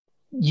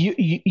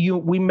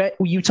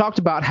 you talked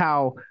about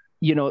how,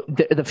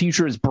 the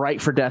future is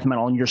bright for death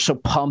metal, and you're so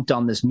pumped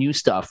on this new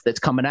stuff that's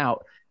coming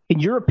out. In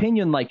your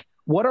opinion, like,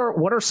 what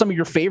are some of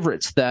your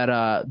favorites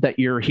that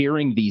you're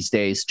hearing these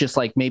days? Just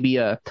like maybe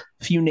a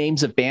few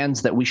names of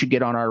bands that we should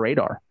get on our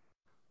radar.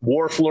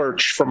 Wharf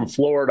Lurch from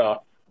Florida,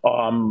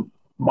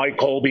 Mike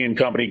Colby and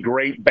company,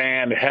 great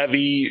band,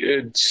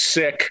 heavy,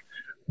 sick,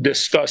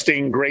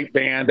 disgusting, great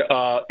band.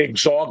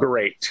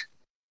 Exaggerate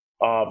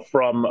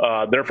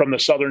they're from the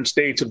southern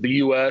states of the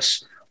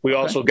U.S. We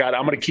also got,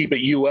 I'm going to keep it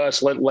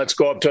U.S. Let's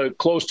go up to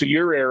close to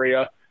your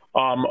area.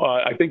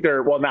 I think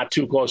they're, well, not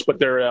too close, but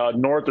they're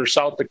North or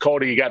South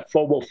Dakota. You got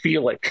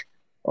Phobophilic.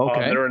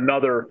 Okay. They're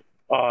another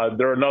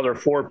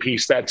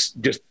 4-piece that's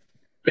just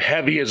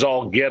heavy as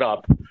all get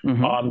up.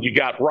 Mm-hmm. You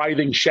got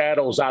Writhing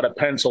Shadows out of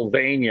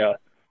Pennsylvania.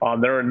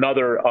 They're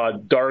another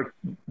dark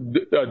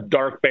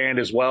band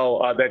as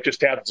well that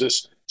just has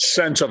this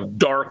sense of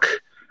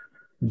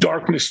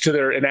darkness to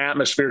their an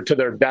atmosphere to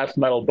their death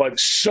metal. But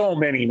so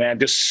many, man,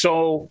 just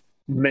so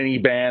many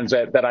bands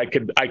that I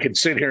could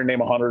sit here and name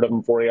 100 of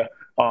them for you.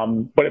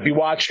 But if you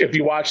watch the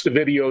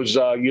videos,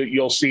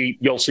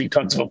 you'll see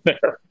tons of them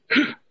there.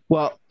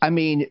 Well, I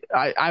mean,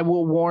 I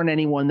will warn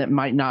anyone that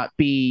might not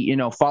be,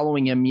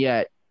 following him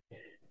yet.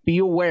 Be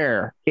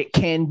aware, it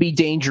can be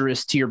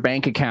dangerous to your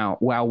bank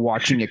account while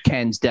watching a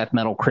Ken's Death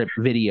Metal Crypt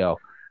video.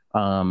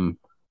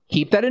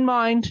 Keep that in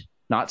mind.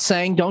 Not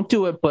saying don't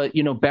do it, but,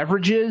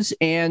 beverages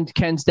and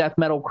Ken's Death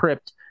Metal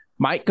Crypt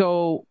might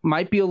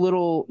be a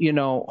little,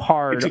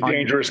 hard. It's a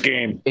dangerous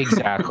game.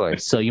 Exactly.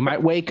 So you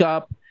might wake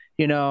up,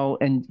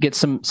 and get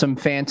some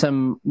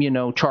phantom,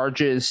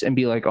 charges and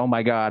be like, oh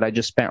my God, I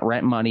just spent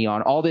rent money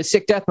on all this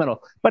sick death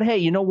metal. But hey,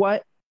 you know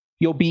what?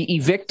 You'll be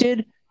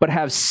evicted, but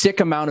have sick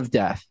amount of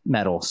death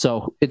metal.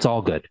 So it's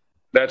all good.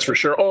 That's for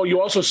sure. Oh,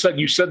 you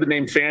said the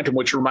name Phantom,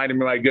 which reminded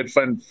me of my good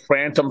friend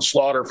Phantom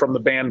Slaughter from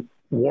the band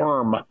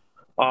Worm.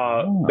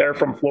 They're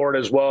from Florida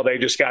as well. They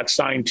just got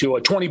signed to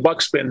a 20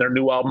 Buck Spin. Their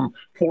new album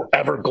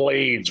Forever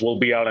Glades will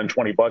be out on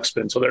 20 Buck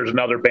Spin. So there's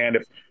another band.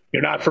 If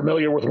you're not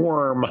familiar with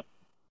Worm,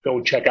 go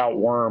check out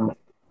Worm.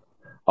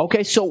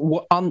 Okay,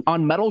 so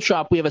on Metal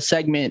Shop, we have a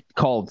segment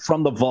called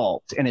From the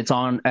Vault, and it's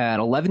on at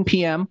 11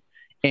 p.m.,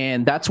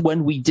 and that's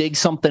when we dig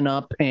something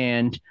up,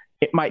 and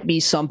it might be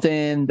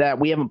something that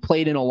we haven't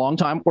played in a long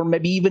time, or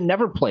maybe even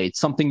never played,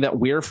 something that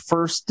we're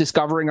first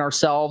discovering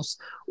ourselves,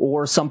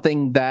 or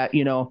something that,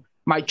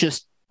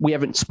 we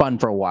haven't spun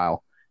for a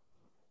while.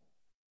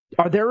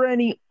 Are there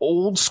any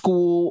old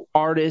school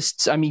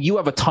artists? I mean, you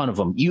have a ton of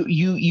them.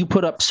 You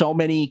put up so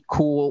many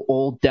cool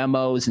old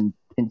demos and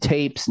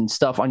tapes and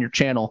stuff on your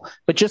channel,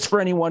 but just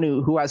for anyone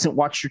who hasn't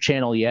watched your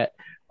channel yet,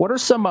 what are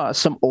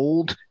some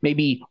old,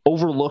 maybe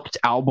overlooked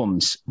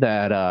albums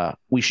that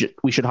we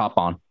should hop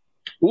on?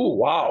 Ooh,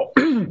 wow.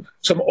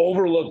 Some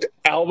overlooked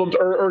albums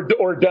or demos.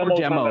 Or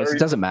demos. It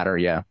doesn't matter.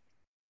 Yeah.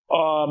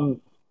 Wow,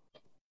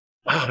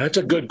 that's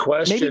a good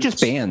question. Maybe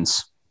just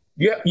bands.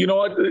 Yeah. You know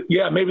what?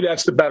 Yeah. Maybe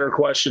that's the better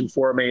question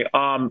for me.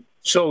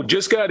 So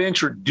just got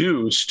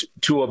introduced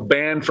to a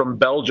band from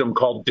Belgium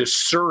called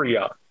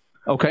Dysuria.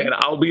 Okay. And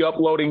I'll be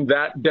uploading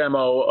that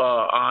demo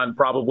on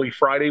probably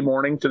Friday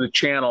morning to the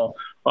channel.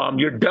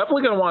 You're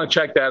definitely going to want to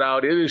check that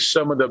out. It is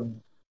some of the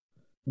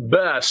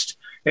best.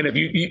 And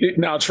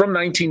now it's from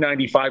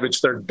 1995.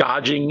 It's their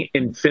Dodging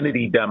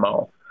Infinity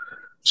demo.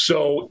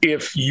 So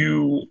if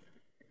you're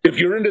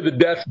into the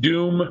Death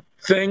Doom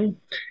thing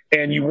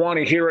and you want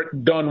to hear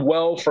it done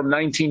well from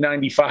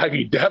 1995,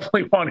 you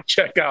definitely want to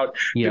check out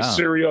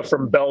Dysuria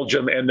from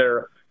Belgium and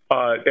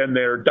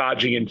their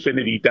Dodging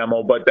Infinity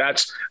demo. But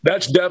that's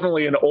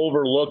definitely an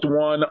overlooked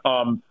one.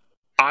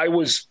 I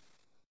was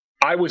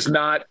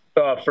not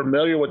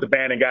familiar with the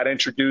band and got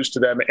introduced to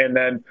them, and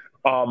then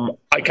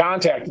I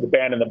contacted the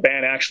band, and the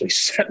band actually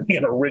sent me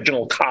an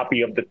original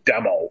copy of the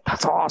demo.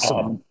 That's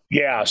awesome.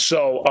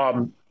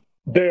 So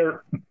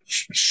they're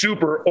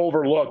super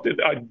overlooked.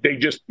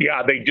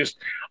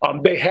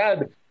 They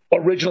had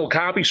original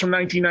copies from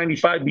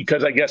 1995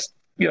 because I guess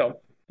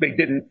they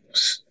didn't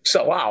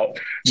sell out.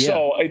 Yeah.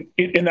 So,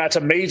 and that's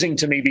amazing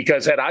to me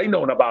because had I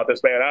known about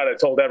this band, I'd have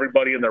told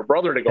everybody and their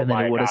brother to go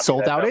buy it. And it would have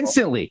sold out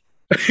instantly.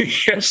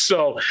 Yes.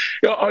 So,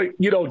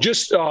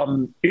 just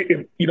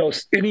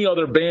any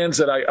other bands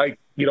that I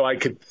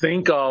could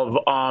think of,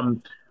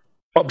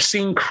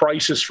 Obscene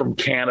Crisis from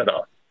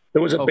Canada.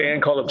 There was a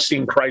band called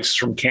Obscene Crisis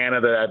from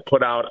Canada that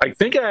put out, I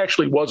think it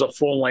actually was a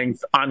full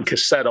length on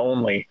cassette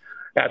only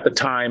at the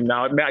time.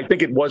 Now, I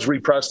think it was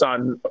repressed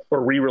on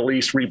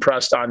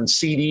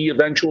CD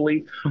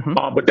eventually.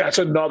 Mm-hmm. But that's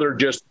another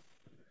just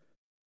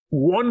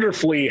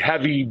wonderfully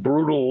heavy,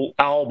 brutal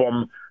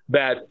album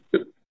that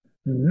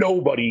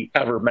nobody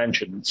ever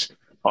mentions.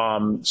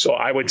 So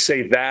I would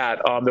say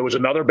that. There was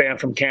another band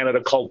from Canada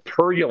called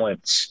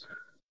Purulence.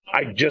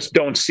 I just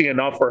don't see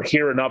enough or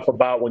hear enough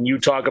about when you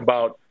talk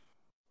about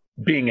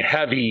being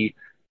heavy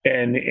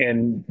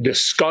and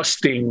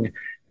disgusting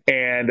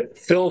and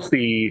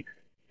filthy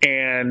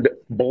and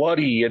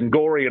bloody and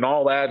gory and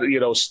all that,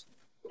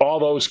 all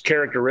those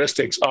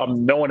characteristics.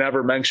 No one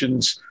ever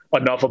mentions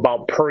enough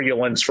about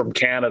Purulence from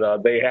Canada.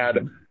 They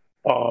had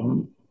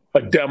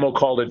a demo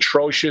called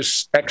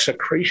Atrocious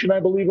Execration,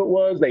 I believe it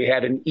was. They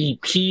had an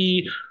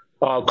EP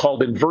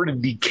called Inverted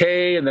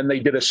Decay, and then they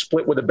did a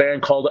split with a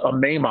band called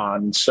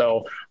Amamon.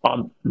 So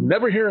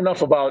never hear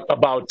enough about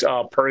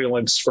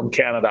Purulence from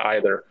Canada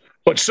either.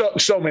 But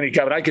so many,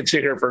 Kevin. I could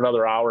sit here for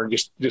another hour and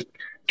just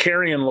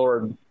Carrion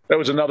Lord. That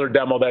was another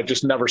demo that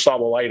just never saw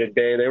the light of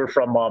day. They were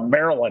from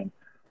Maryland,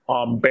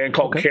 band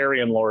called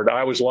Carrion Lord. I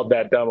always loved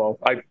that demo.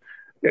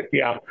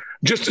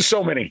 Just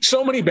so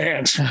many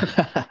bands.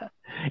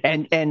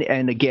 And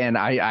again,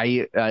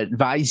 I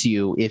advise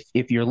you,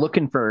 if you're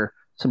looking for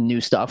some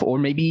new stuff or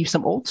maybe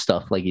some old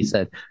stuff, like you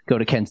said, go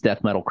to Ken's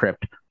Death Metal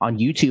Crypt on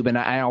YouTube. And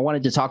I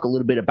wanted to talk a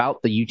little bit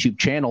about the YouTube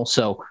channel.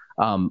 So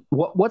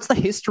what's the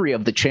history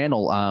of the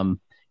channel?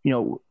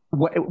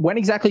 When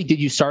exactly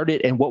did you start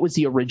it, and what was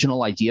the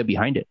original idea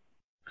behind it?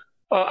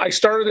 I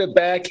started it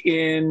back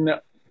in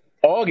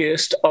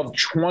August of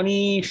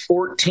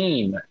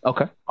 2014.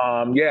 Okay.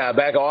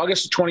 Back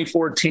August of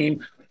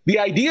 2014. The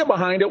idea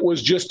behind it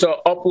was just to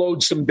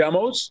upload some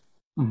demos.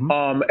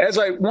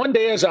 Mm-hmm. One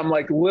day as I'm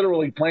like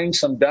literally playing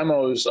some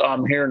demos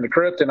here in the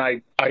crypt, and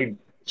I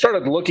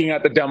started looking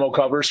at the demo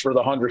covers for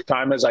the 100th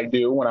time, as I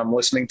do when I'm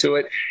listening to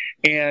it.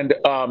 And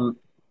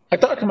I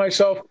thought to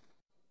myself,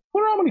 I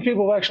wonder how many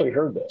people have actually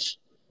heard this.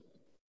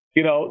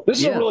 This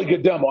is a really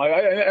good demo.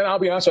 And I'll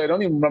be honest, I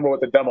don't even remember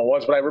what the demo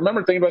was, but I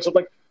remember thinking to myself,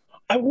 like,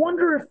 I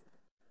wonder if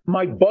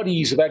my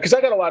buddies, because I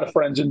got a lot of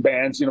friends in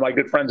bands, my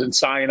good friends in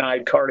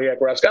Cyanide,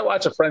 Cardiac Arrest, got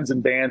lots of friends in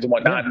bands and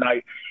whatnot. Yeah.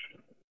 And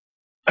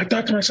I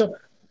thought to myself,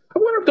 I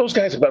wonder if those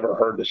guys have ever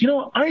heard this.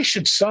 I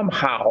should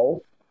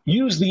somehow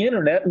use the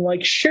internet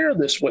and share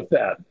this with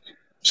them.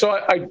 So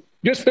I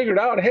just figured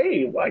out,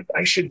 hey,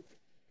 I should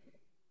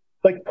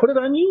put it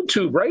on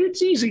YouTube, right?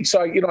 It's easy.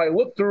 So I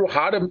looked through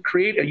how to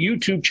create a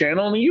YouTube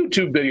channel and a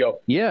YouTube video.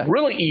 Yeah.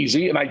 Really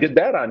easy. And I did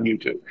that on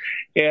YouTube.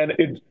 And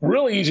it's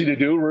really easy to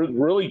do,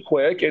 really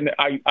quick. And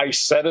I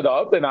set it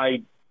up and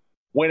I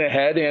went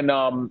ahead and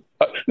now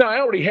I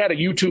already had a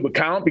YouTube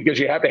account, because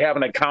you have to have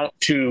an account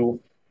to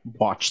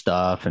watch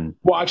stuff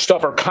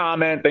or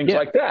comment, things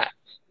like that.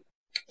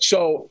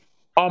 So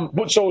it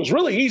was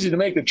really easy to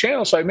make the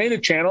channel. So I made a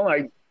channel.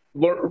 I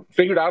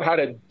figured out how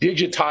to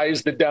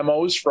digitize the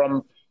demos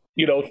from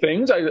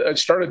things. I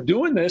started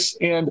doing this,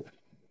 and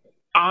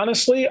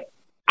honestly,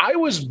 I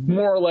was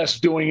more or less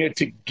doing it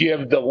to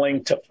give the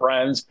link to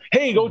friends.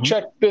 Hey, go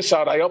check this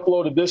out. I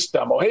uploaded this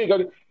demo. Hey,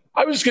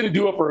 I was just going to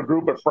do it for a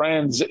group of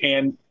friends,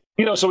 and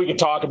so we could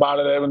talk about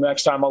it the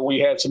next time we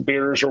had some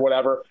beers or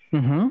whatever.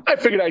 Mm-hmm. I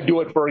figured I'd do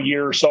it for a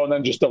year or so and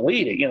then just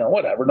delete it.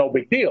 Whatever, no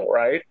big deal,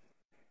 right?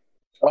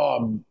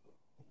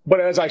 But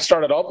as I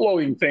started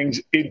uploading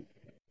things,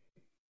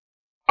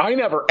 I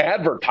never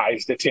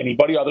advertised it to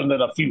anybody other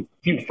than a few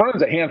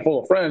friends, a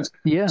handful of friends.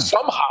 Yeah.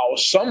 Somehow,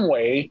 some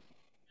way,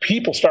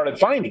 people started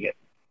finding it.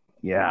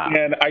 Yeah.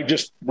 And I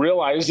just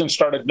realized and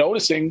started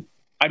noticing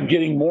I'm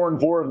getting more and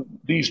more of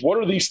these. What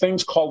are these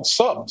things called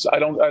subs? I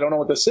don't know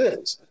what this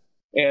is.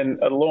 And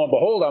lo and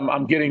behold,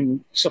 I'm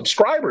getting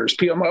subscribers.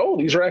 I'm like, oh,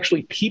 these are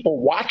actually people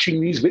watching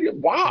these videos.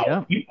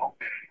 Wow. Yeah.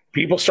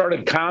 People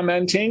started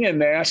commenting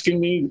and asking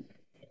me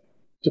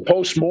to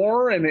post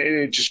more, and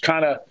it just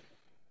kind of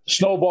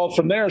snowballed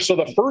from there. So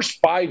the first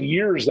 5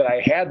 years that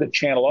I had the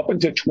channel, up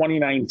until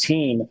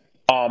 2019,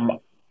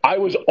 I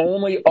was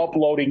only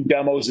uploading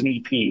demos and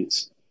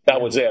EPs.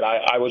 That was it.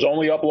 I was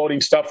only uploading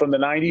stuff from the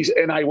 90s,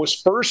 and I was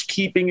first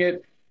keeping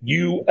it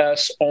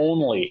U.S.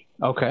 only.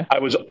 Okay. I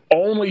was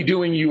only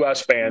doing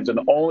U.S. bands, and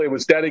it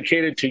was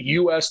dedicated to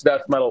U.S.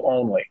 death metal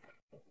only.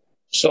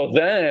 So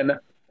then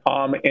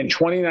in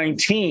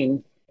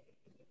 2019,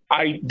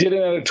 I did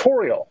an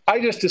editorial.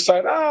 I just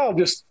decided, I'll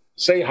just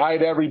say hi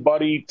to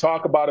everybody,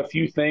 talk about a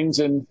few things,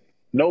 and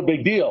no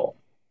big deal.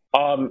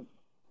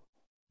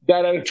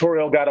 That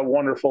editorial got a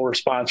wonderful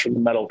response from the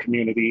metal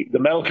community. The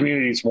metal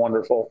community is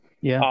wonderful.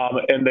 Yeah.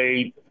 And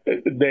they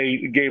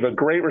gave a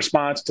great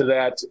response to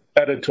that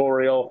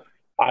editorial.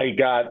 I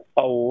got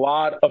a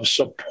lot of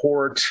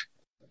support.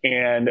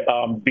 And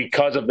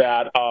because of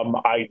that,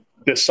 I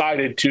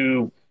decided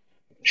to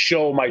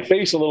show my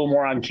face a little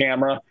more on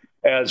camera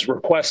as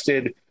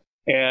requested.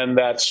 And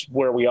that's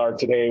where we are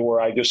today,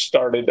 where I just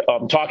started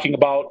talking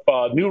about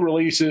new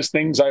releases,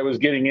 things I was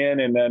getting in.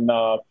 And then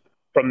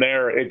from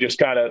there, it just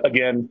kind of,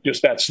 again,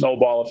 just that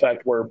snowball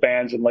effect where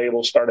bands and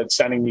labels started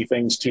sending me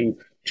things to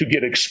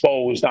get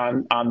exposed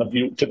to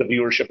the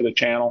viewership of the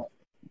channel.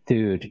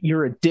 Dude,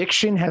 your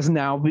addiction has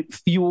now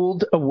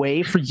fueled a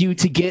way for you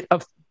to get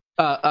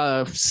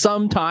a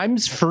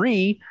sometimes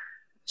free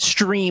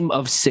stream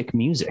of sick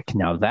music.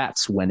 Now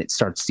that's when it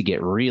starts to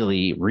get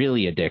really,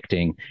 really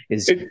addicting.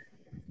 It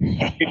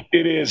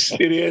is,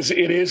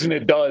 and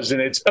it does.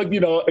 And it's,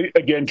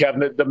 again,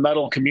 Kevin, the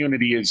metal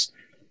community is,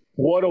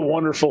 what a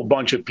wonderful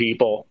bunch of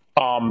people.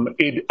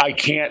 I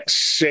can't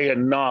say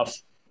enough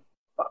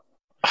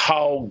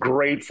how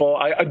grateful.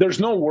 There's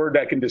no word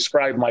that can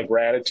describe my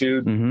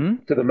gratitude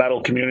to the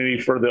metal community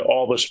for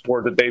all the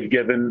support that they've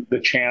given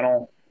the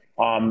channel.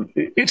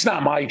 It's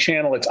not my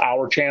channel; it's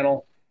our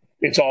channel.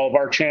 It's all of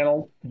our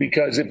channel,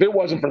 because if it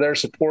wasn't for their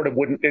support, it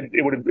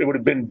would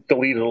have been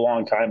deleted a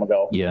long time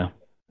ago. Yeah,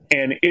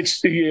 and it's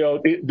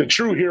the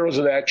true heroes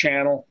of that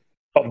channel,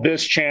 of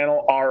this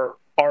channel, are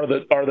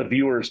the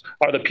viewers,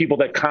 are the people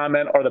that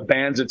comment, are the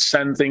bands that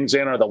send things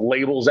in, are the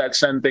labels that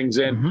send things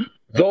in.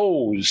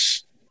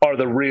 Those are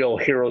the real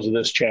heroes of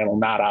this channel,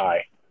 not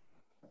I.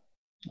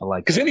 I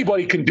like, because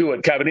anybody can do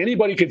it, Kevin.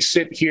 Anybody could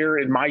sit here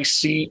in my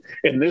seat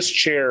in this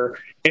chair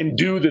and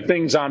do the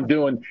things I'm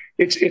doing.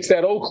 It's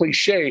that old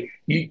cliche.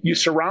 You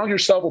surround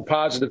yourself with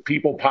positive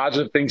people,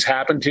 positive things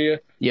happen to you.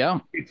 Yeah.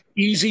 It's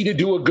easy to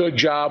do a good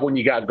job when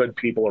you got good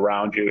people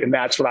around you. And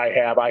that's what I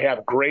have. I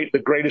have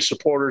the greatest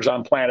supporters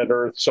on planet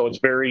Earth. So it's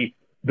very,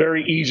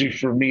 very easy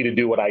for me to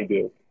do what I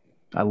do.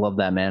 I love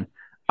that, man.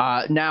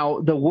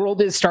 Now the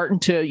world is starting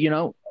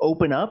to,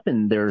 open up,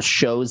 and there's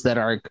shows that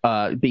are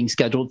being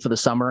scheduled for the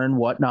summer and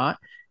whatnot.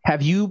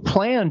 Have you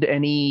planned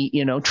any,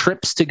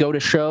 trips to go to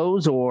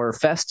shows or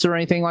fests or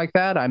anything like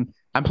that? I'm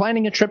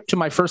planning a trip to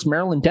my first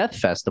Maryland Death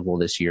Festival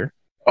this year.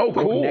 Oh,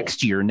 cool.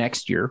 Next year,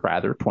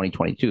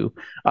 2022.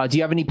 Do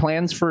you have any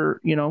plans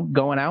for,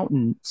 going out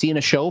and seeing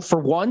a show for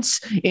once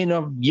in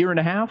a year and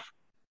a half?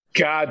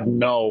 God,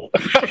 no.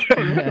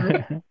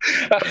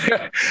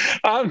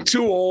 I'm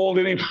too old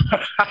anymore.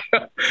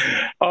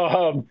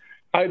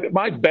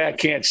 My back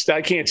can't.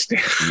 I can't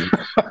stand.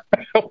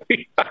 I'll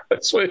be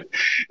honest with you.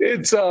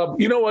 It's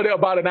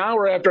about an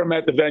hour after I'm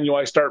at the venue,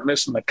 I start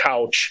missing the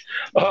couch.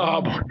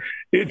 No,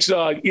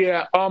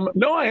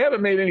 I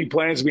haven't made any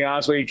plans, to be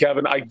honest with you,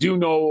 Kevin. I do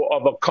know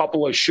of a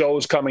couple of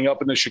shows coming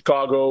up in the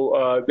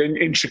Chicago,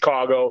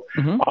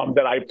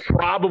 that I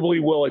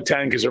probably will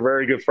attend because they're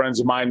very good friends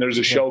of mine. There's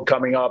a show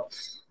coming up.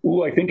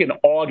 I think in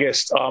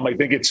August. I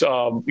think it's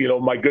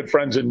my good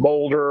friends in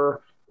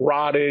Molder,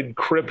 Rotted,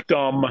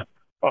 Cryptum.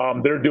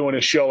 They're doing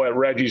a show at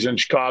Reggie's in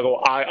Chicago.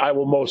 I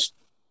will most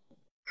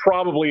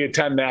probably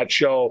attend that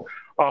show.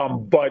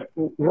 But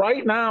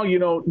right now,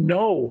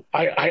 no,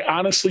 I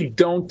honestly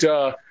don't.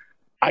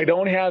 I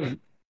don't have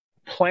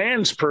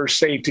plans per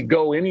se to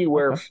go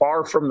anywhere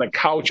far from the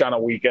couch on a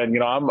weekend.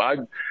 I'm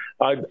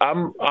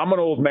an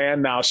old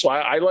man now, so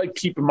I like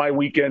keeping my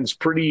weekends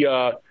pretty.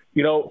 I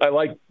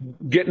like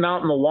getting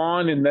out on the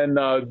lawn and then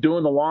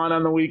doing the lawn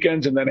on the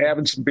weekends and then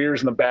having some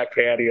beers in the back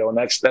patio. And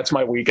that's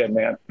my weekend,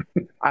 man.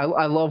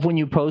 I love when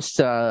you post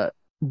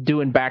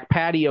doing back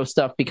patio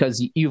stuff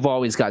because you've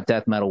always got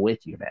death metal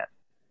with you, man.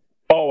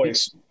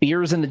 Always.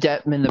 Beers in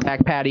the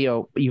back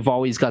patio. You've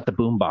always got the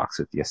boombox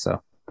with you.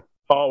 So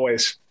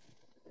always.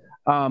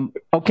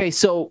 Okay.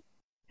 So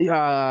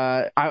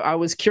I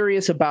was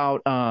curious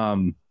about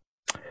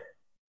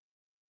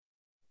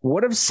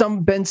what have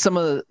been some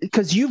of the,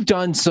 because you've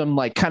done some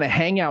like kind of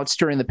hangouts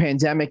during the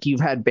pandemic.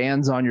 You've had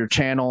bands on your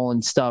channel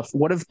and stuff.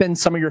 What have been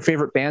some of your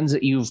favorite bands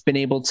that you've been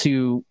able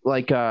to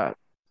like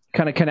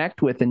kind of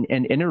connect with and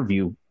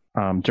interview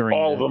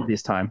during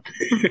this time?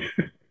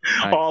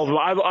 Nice. All of them.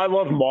 I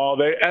love them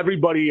all.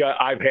 Everybody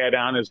I've had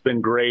on has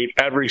been great.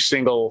 Every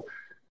single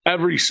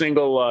band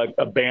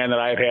that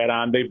I've had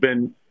on, they've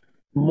been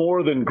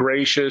more than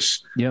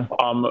gracious,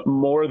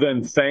 more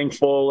than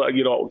thankful,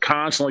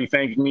 constantly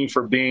thanking me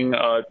for being,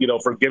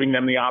 for giving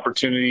them the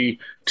opportunity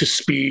to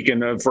speak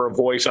and for a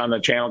voice on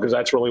the channel. Cause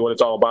that's really what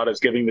it's all about, is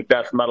giving the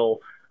death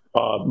metal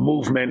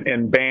movement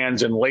and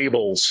bands and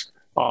labels.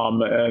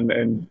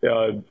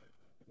 I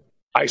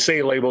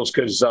say labels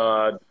cause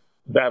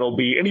that'll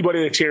be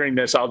anybody that's hearing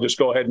this. I'll just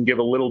go ahead and give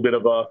a little bit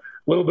of a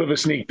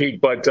sneak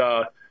peek, but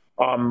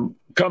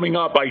coming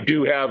up, I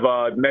do have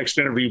next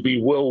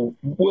interview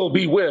will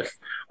be with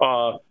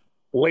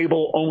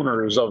label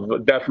owners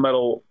of death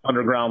metal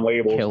underground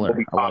labels. Killer. We'll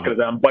be talking to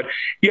them. But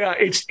yeah,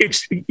 it's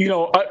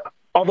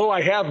although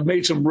I have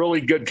made some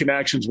really good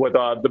connections with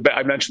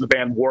I mentioned the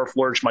band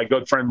Warflurch, my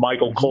good friend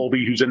Michael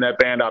Colby, who's in that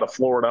band out of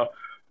Florida.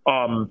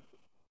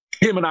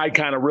 Him and I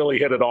kind of really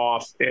hit it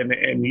off, and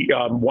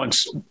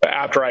once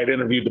after I'd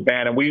interviewed the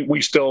band, and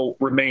we still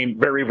remain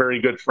very, very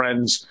good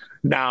friends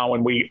now,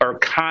 and we are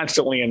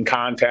constantly in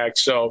contact.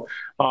 So,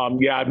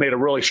 I've made a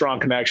really strong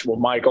connection with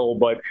Michael.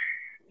 But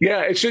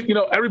yeah, it's just,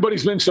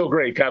 everybody's been so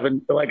great,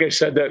 Kevin. Like I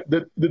said,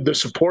 that the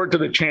support to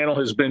the channel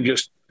has been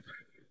just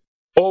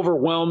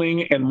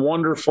overwhelming and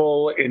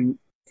wonderful and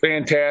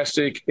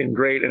fantastic and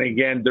great. And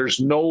again, there's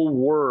no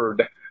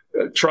word.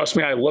 Trust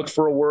me, I looked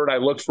for a word. I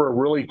looked for a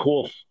really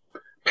cool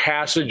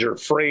passage or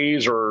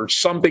phrase or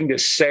something to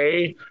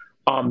say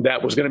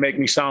that was going to make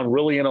me sound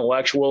really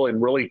intellectual and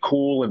really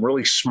cool and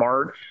really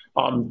smart,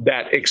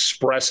 that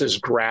expresses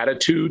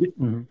gratitude.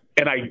 Mm-hmm.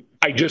 And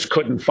I just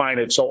couldn't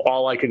find it. So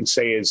all I can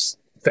say is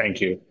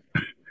thank you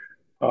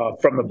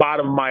from the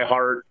bottom of my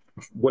heart,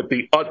 with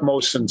the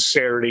utmost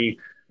sincerity.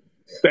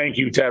 Thank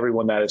you to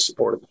everyone that has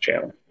supported the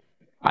channel.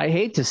 I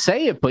hate to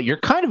say it, but you're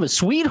kind of a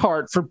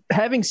sweetheart for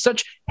having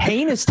such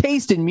heinous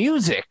taste in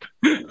music.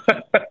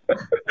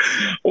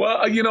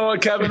 Well, you know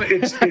what, Kevin,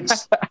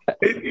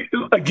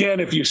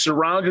 again, if you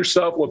surround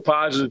yourself with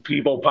positive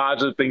people,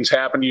 positive things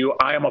happen to you.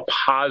 I am a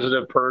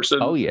positive person.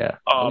 Oh yeah.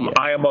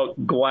 I am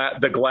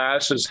the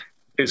glass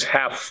is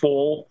half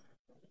full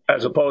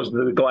as opposed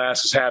to the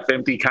glass is half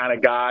empty kind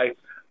of guy.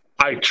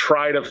 I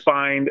try to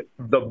find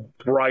the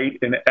bright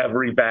in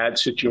every bad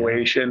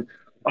situation.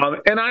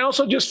 And I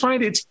also just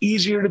find it's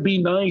easier to be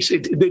nice.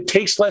 It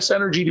takes less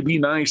energy to be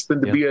nice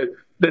than to be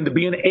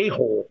an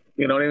a-hole.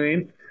 You know what I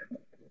mean?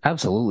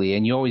 Absolutely.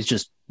 And you always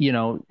just,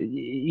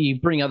 you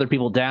bring other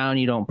people down,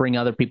 you don't bring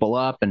other people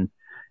up, and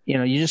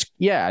you just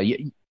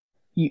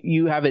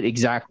you have it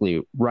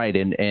exactly right,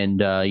 and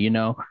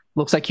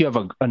looks like you have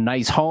a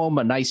nice home,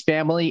 a nice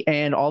family,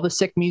 and all the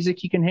sick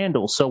music you can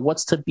handle. So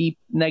what's to be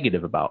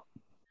negative about?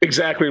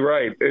 Exactly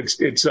right. It's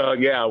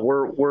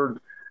we're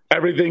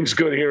everything's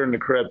good here in the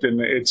crypt,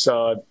 and it's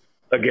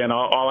again,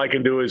 all I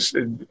can do is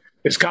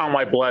count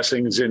my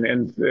blessings and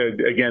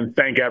again,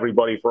 thank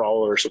everybody for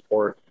all of their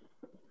support.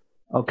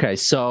 Okay,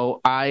 so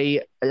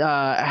I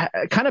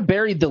kind of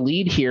buried the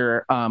lead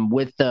here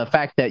with the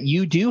fact that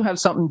you do have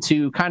something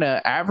to kind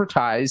of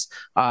advertise.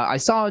 I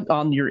saw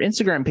on your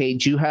Instagram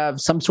page you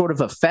have some sort of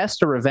a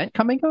fest or event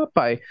coming up.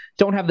 I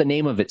don't have the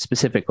name of it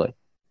specifically.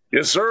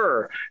 Yes,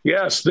 sir.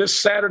 Yes, this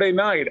Saturday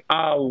night,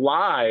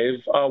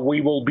 live, we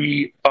will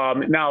be,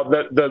 now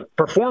the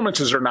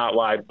performances are not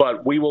live,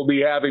 but we will be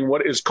having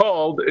what is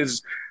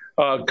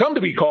come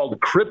to be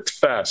called Crypt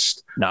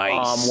Fest.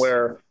 Nice.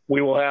 Where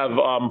we will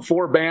have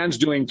 4 bands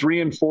doing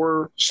 3 and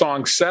 4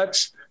 song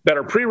sets that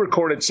are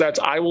pre-recorded sets.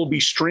 I will be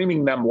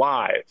streaming them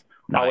live.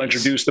 Nice. I'll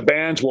introduce the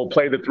bands. We'll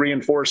play the 3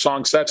 and 4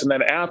 song sets. And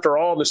then after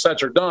all the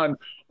sets are done,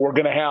 we're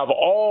going to have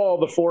all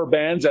the 4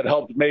 bands that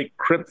helped make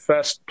Crypt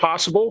Fest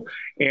possible.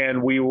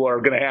 And we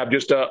are going to have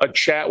just a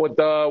chat with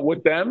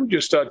them,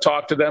 just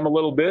talk to them a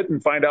little bit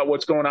and find out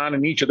what's going on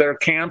in each of their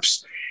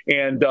camps.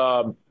 And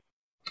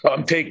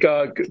take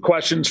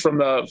questions from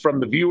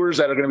the viewers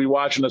that are going to be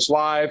watching us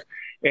live.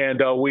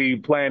 And we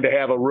plan to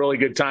have a really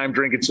good time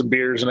drinking some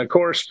beers and, of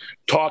course,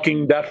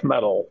 talking death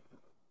metal.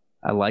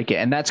 I like it.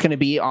 And that's going to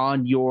be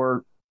on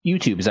your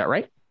YouTube. Is that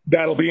right?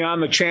 That'll be on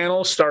the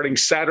channel starting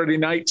Saturday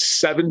night,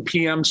 7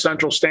 p.m.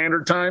 Central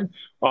Standard Time.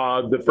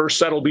 The first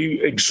set will be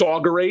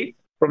Exaugerate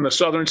from the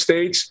southern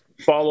states,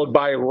 followed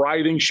by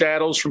Writhing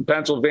Shadows from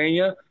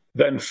Pennsylvania,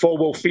 then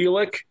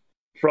Phobophilic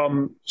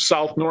from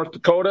North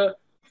Dakota,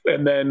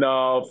 and then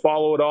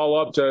follow it all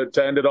up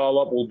to end it all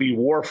up will be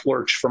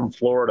Warflurch from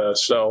Florida.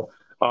 So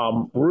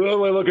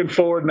really looking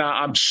forward. Now,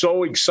 I'm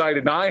so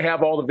excited. Now, I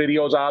have all the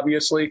videos,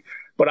 obviously,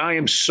 but I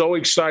am so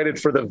excited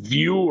for the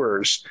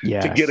viewers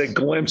to get a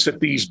glimpse at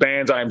these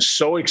bands. I'm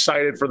so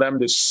excited for them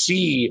to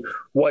see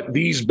what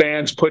these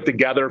bands put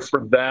together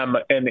for them.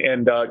 And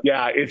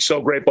it's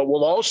so great. But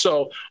we'll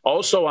also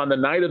on the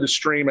night of the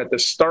stream, at the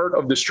start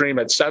of the stream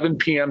at 7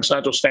 p.m.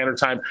 Central Standard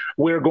Time,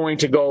 we're going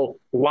to go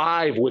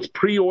live with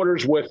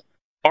pre-orders with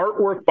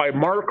artwork by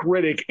Mark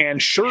Riddick and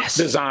shirt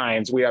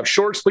designs. We have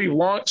short sleeve,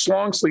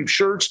 long sleeve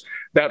shirts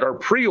that are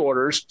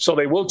pre-orders, so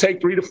they will take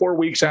 3 to 4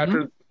 weeks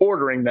after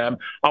ordering them.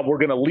 We're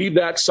going to leave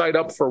that site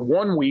up for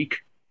 1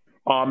 week,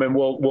 and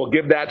we'll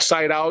give that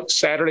site out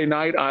Saturday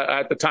night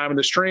at the time of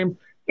the stream.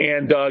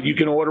 And you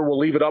can order. We'll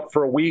leave it up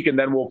for a week, and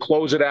then we'll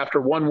close it after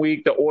 1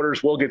 week. The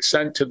orders will get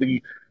sent to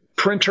the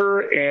printer,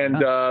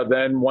 and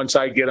then once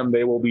I get them,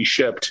 they will be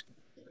shipped.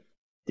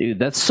 Dude,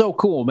 that's so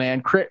cool,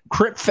 man.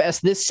 Crypt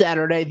Fest this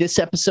Saturday. This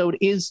episode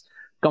is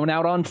going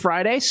out on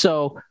Friday.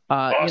 So,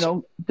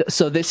 awesome.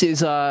 So this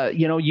is,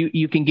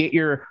 you can get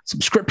your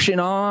subscription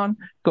on,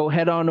 go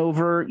head on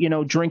over,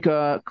 drink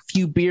a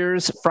few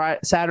beers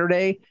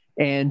Saturday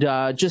and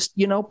just,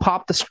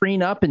 pop the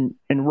screen up and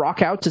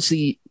rock out to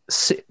see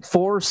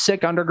 4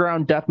 sick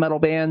underground death metal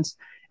bands.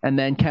 And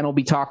then Ken will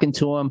be talking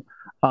to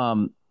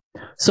them.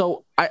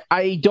 So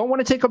I don't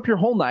want to take up your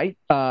whole night.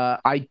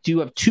 I do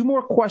have 2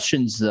 more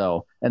questions,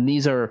 though, and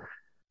these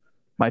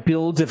might be a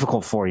little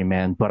difficult for you,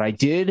 man. But I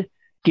did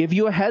give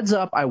you a heads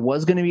up. I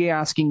was going to be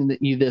asking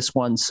you this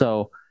one,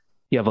 so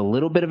you have a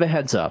little bit of a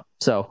heads up.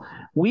 So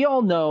we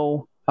all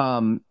know,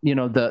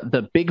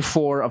 the big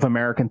 4 of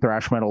American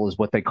thrash metal is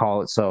what they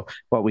call it. So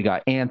what we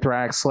got: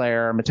 Anthrax,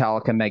 Slayer,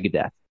 Metallica,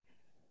 Megadeth.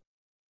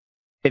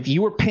 If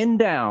you were pinned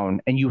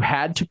down and you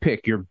had to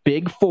pick your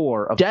big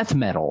 4 of death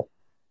metal,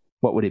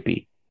 what would it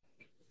be?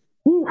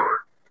 Whew.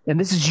 And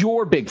this is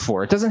your big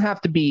 4. It doesn't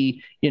have to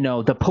be,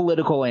 the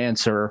political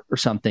answer or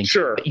something.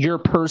 Sure. Your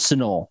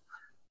personal.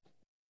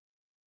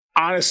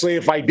 Honestly,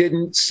 if I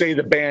didn't say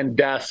the band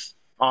Death,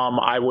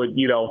 I would,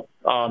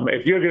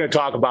 if you're going to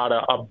talk about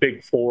a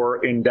big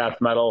 4 in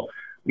death metal,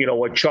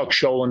 what Chuck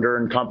Schuldiner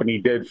and company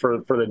did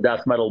for the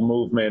death metal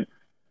movement,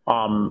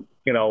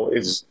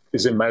 is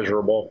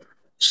immeasurable.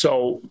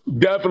 So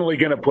definitely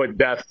going to put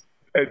Death,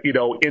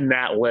 in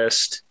that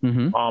list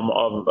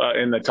of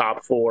in the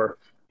top 4.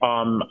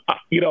 And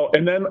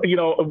then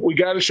we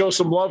got to show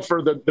some love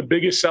for the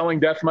biggest selling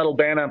death metal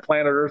band on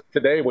planet Earth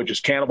today, which is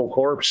Cannibal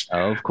Corpse.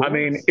 Of course. I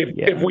mean,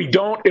 if we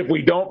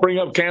don't bring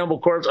up Cannibal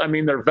Corpse, I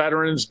mean, they're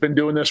veterans, been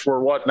doing this for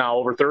what now,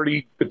 over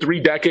 3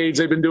 decades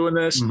they've been doing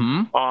this.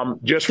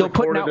 Just still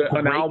recorded putting out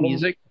an great album.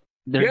 Music.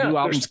 Their new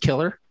album's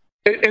killer.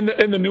 And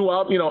the new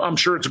album, I'm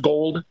sure it's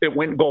gold. It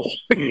went gold.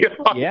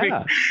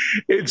 Yeah.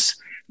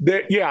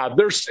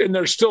 They're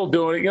still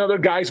doing it. They're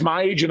guys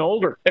my age and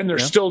older, and they're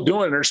still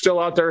doing it. They're still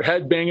out there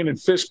head banging and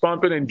fist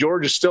bumping, and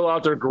George is still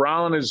out there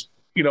growling his,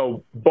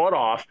 butt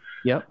off.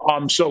 Yep.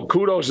 So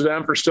kudos to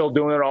them for still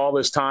doing it all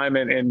this time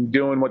and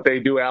doing what they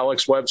do.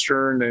 Alex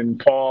Webster and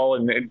Paul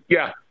and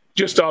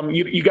just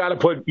you got to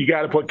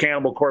put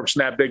Cannibal Corpse in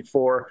that big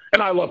four.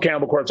 And I love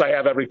Cannibal Corpse. I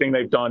have everything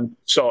they've done.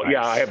 So nice.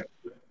 Yeah, I have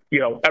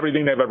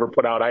everything they've ever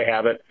put out. I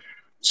have it.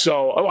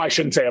 So I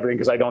shouldn't say everything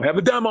because I don't have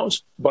the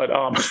demos, but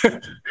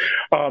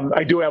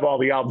I do have all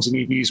the albums and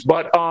EPs.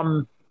 But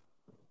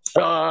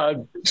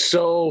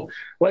so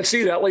let's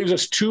see. That leaves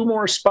us 2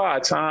 more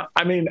spots, huh?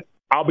 I mean,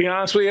 I'll be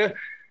honest with you.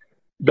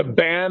 The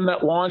band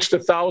that launched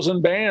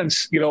 1,000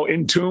 bands,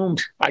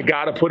 Entombed. I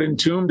got to put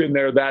Entombed in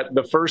there. That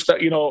the first,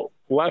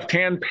 Left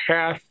Hand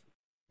Path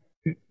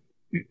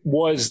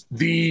was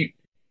the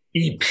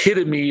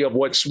epitome of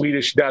what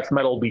Swedish death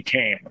metal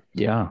became.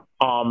 Yeah.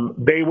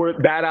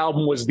 That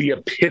album was the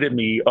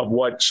epitome of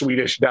what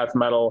Swedish death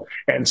metal,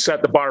 and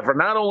set the bar for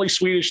not only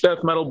Swedish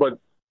death metal, but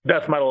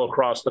death metal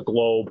across the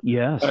globe.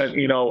 Yes.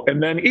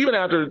 And then even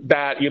after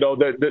that,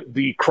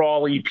 the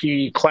Crawl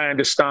EP,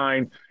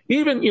 Clandestine,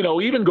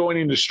 even going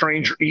into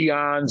Stranger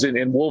Eons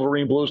and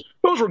Wolverine Blues,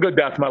 those were good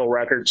death metal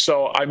records.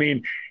 So, I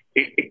mean,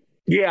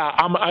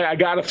 I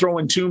got to throw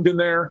Entombed in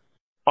there.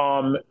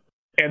 And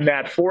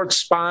that 4th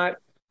spot,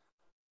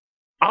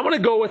 I'm going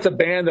to go with a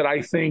band that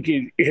I think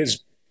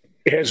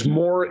has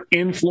more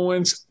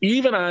influence,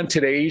 even on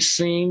today's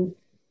scene,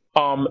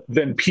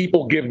 than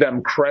people give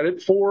them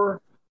credit for.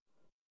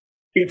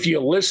 If you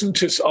listen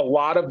to a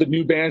lot of the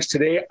new bands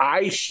today,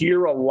 I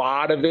hear a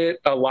lot of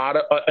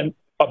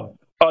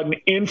an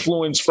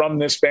influence from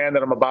this band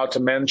that I'm about to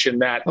mention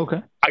that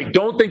I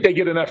don't think they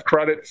get enough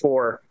credit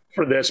for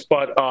this,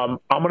 but I'm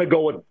going to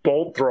go with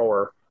Bolt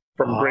Thrower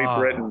from Great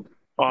Britain.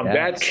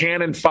 That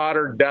cannon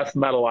fodder death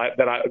metal,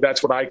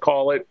 that's what I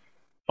call it.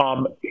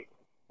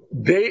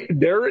 There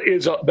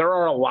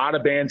are a lot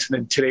of bands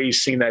in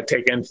today's scene that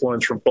take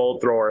influence from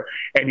Bolt Thrower,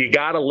 and you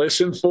got to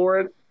listen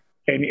for it,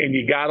 and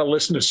you got to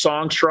listen to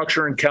song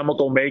structure and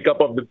chemical makeup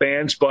of the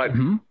bands. But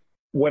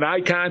when I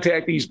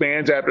contact these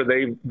bands after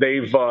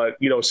they've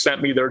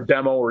sent me their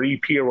demo or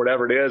EP or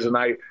whatever it is, and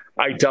I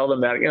tell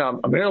them that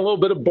I'm hearing a little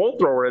bit of Bolt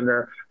Thrower in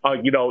there,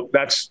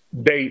 that's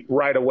they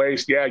right away.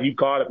 Yeah, you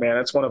caught it, man.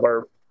 That's one of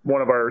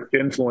our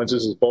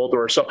influences is Bolt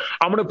Thrower. So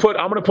I'm gonna put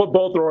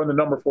Bolt Thrower in the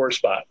number 4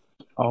 spot.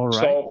 All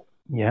right.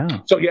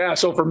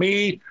 So for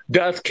me,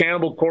 Death,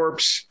 Cannibal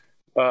Corpse,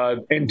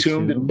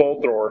 Entombed, and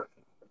Bolt Thrower.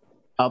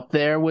 Up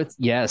there with,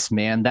 yes,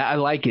 man, that I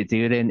like it,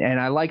 dude. And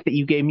I like that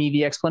you gave me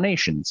the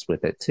explanations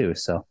with it too.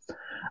 So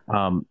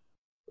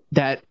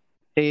that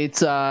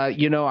it's,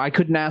 I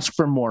couldn't ask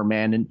for more,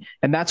 man.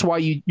 And that's why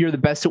you're the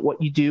best at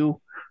what you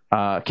do,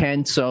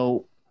 Ken.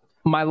 So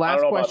my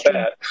last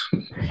question,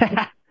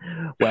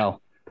 well,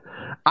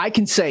 I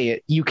can say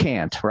it, you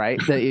can't,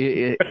 right?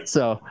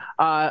 So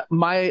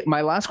my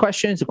last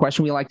question is a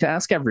question we like to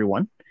ask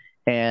everyone.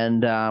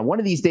 And one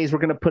of these days, we're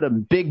going to put a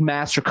big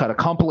master cut, a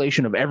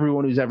compilation of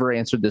everyone who's ever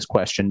answered this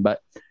question.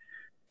 But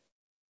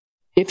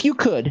if you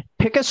could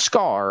pick a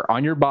scar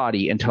on your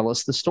body and tell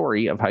us the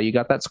story of how you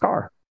got that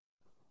scar.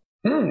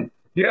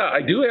 Yeah,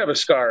 I do have a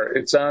scar.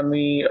 It's on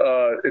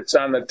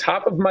the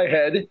top of my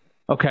head.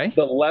 Okay.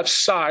 The left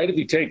side. If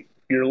you take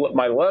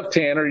my left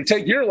hand, or you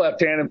take your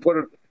left hand and put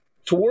it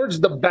towards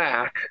the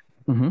back.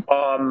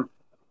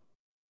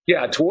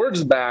 Towards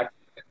the back.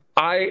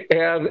 I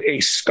have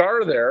a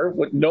scar there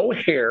with no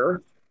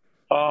hair.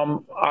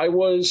 I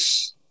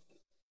was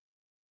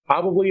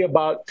probably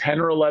about 10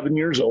 or 11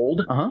 years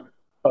old.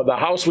 The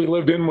house we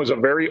lived in was a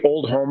very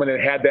old home, and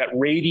it had that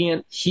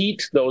radiant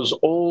heat, those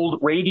old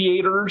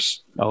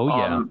radiators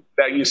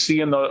that you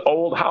see in the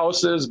old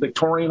houses,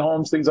 Victorian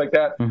homes, things like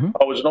that.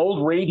 It was an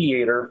old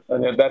radiator,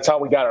 and that's how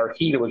we got our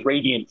heat. It was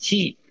radiant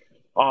heat.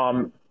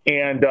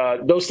 And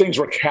those things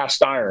were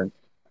cast iron.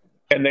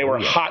 And they were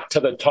hot to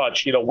the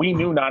touch. We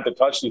knew not to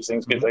touch these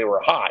things because they were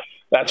hot.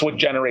 That's what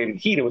generated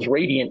heat. It was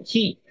radiant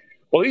heat.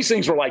 Well, these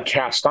things were like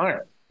cast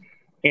iron.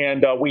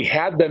 And we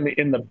had them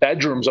in the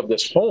bedrooms of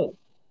this home.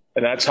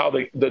 And that's how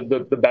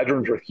the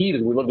bedrooms were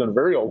heated. We lived in a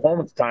very old home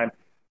at the time.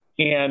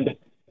 And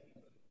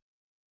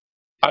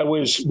I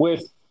was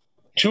with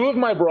 2 of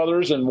my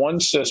brothers and 1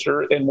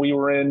 sister, and we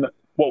were in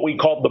what we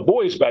called the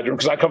boys' bedroom,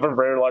 because I come from a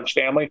very large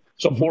family.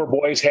 So 4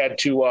 boys had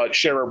to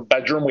share a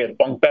bedroom. We had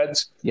bunk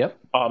beds. Yep.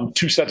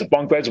 2 sets of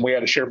bunk beds, and we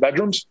had to share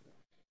bedrooms.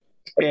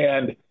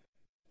 And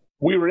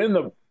we were in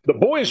the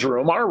boys'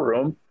 room, our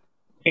room,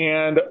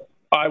 and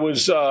I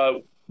was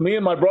me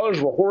and my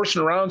brothers were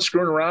horsing around,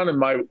 screwing around, and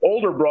my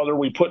older brother,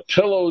 we put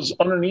pillows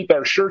underneath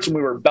our shirts, and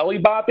we were belly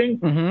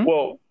bopping.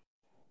 Well,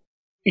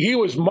 he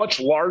was much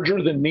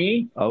larger than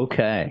me.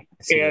 Okay.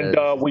 And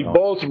we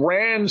both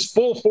ran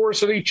full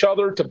force at each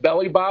other to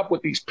belly bop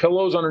with these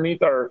pillows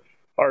underneath our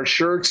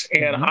shirts.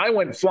 And I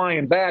went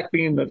flying back,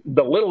 being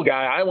the little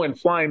guy. I went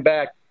flying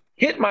back,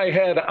 hit my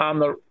head on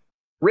the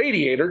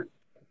radiator,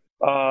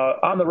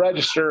 on the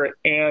register,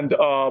 and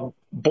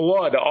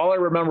blood. All I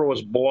remember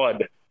was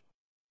blood.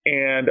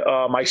 And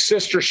my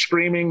sister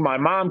screaming, my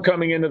mom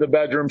coming into the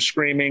bedroom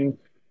screaming,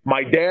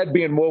 my dad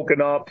being woken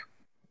up.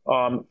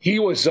 He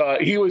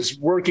was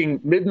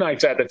working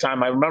midnights at the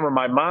time. I remember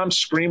my mom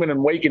screaming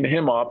and waking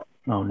him up,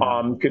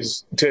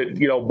 because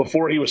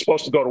before he was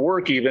supposed to go to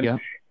work even. Yeah.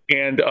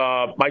 And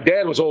my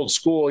dad was old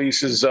school. He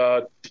says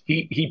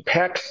he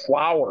packed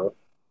flour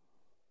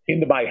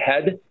into my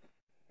head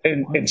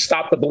and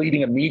stopped the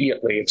bleeding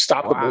immediately. It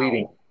stopped the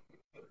bleeding.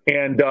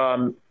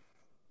 And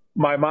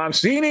my mom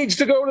said, he needs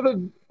to go to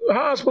the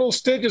hospital,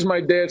 stitches.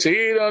 My dad said,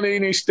 he don't need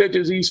any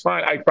stitches. He's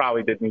fine. I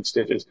probably did need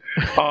stitches,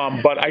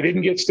 but I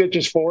didn't get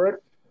stitches for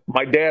it.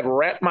 My dad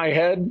wrapped my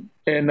head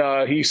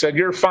and he said,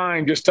 you're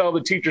fine. Just tell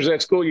the teachers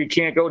at school you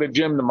can't go to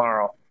gym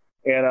tomorrow.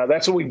 And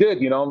that's what we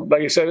did.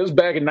 Like I said, it was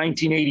back in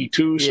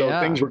 1982, so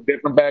things were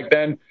different back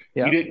then.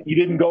 Yeah. You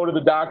didn't go to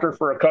the doctor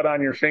for a cut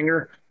on your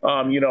finger.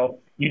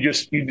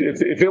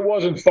 If it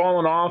wasn't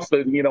falling off,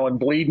 and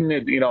bleeding,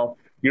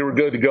 you were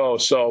good to go.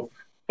 So,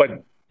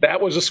 but that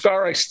was a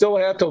scar I still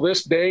have till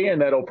this day,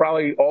 and that'll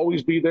probably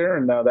always be there.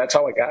 And that's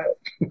how I got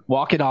it.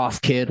 Walk it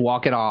off, kid.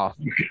 Walk it off.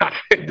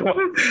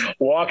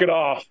 Walk it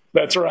off.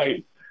 That's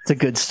right. It's a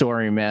good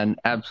story, man.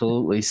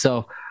 Absolutely.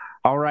 So,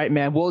 all right,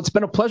 man. Well, it's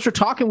been a pleasure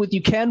talking with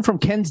you, Ken, from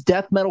Ken's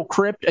Death Metal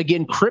Crypt.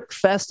 Again, Crypt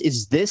Fest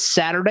is this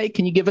Saturday.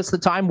 Can you give us the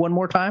time one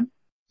more time?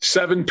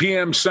 7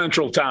 p.m.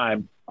 Central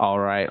Time. All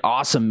right.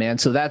 Awesome, man.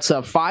 So that's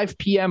 5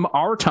 p.m.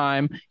 our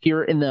time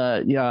here in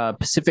the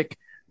Pacific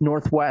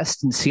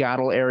Northwest and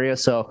Seattle area.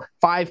 So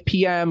 5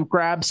 p.m.,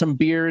 grab some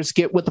beers,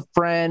 get with a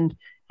friend,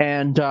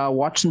 and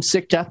watch some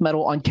sick death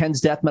metal on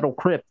Ken's Death Metal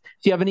Crypt.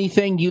 Do you have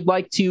anything you'd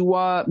like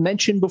to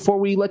mention before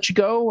we let you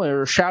go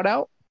or shout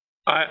out?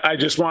 I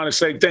just want to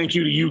say thank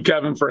you to you,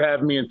 Kevin, for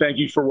having me, and thank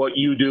you for what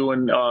you do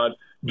and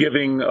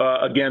giving,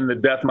 again, the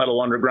death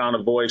metal underground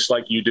a voice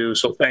like you do.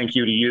 So thank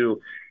you to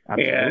you.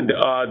 Absolutely.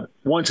 And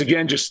once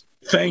again, just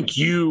thank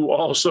you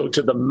also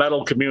to the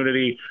metal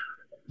community,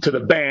 to the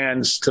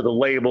bands, to the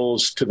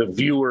labels, to the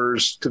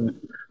viewers,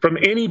 from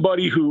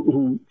anybody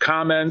who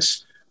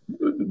comments,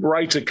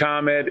 writes a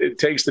comment, it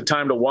takes the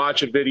time to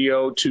watch a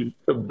video, to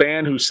a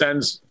band who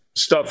sends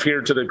stuff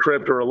here to the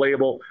crypt or a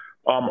label.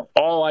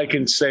 All I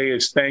can say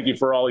is thank you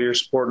for all your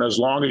support. And as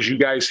long as you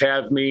guys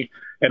have me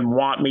and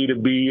want me to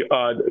be,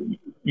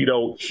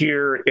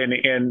 here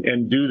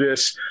and do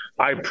this,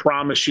 I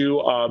promise you,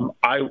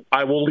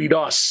 I will lead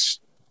us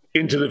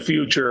into the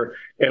future,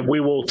 and we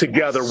will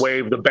together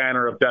wave the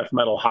banner of death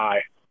metal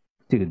high.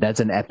 Dude,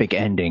 that's an epic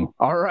ending.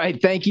 All right.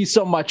 Thank you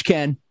so much,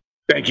 Ken.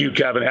 Thank you,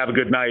 Kevin. Have a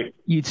good night.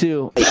 You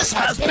too. This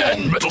has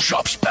been Metal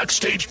Shop's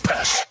Backstage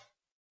Pass.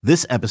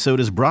 This episode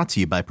is brought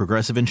to you by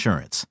Progressive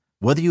Insurance.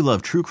 Whether you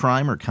love true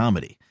crime or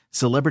comedy,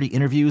 celebrity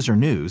interviews or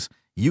news,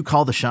 you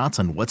call the shots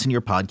on what's in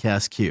your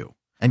podcast queue.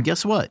 And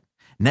guess what?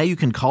 Now you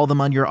can call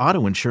them on your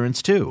auto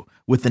insurance too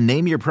with the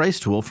Name Your Price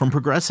tool from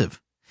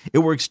Progressive. It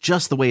works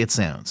just the way it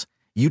sounds.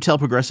 You tell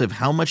Progressive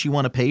how much you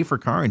want to pay for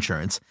car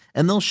insurance,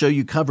 and they'll show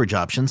you coverage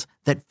options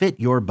that fit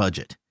your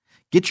budget.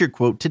 Get your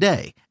quote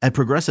today at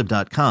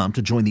Progressive.com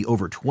to join the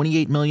over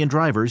 28 million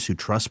drivers who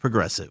trust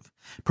Progressive.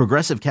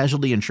 Progressive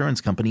Casualty Insurance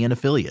Company and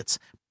Affiliates.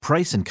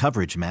 Price and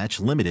coverage match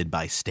limited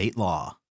by state law.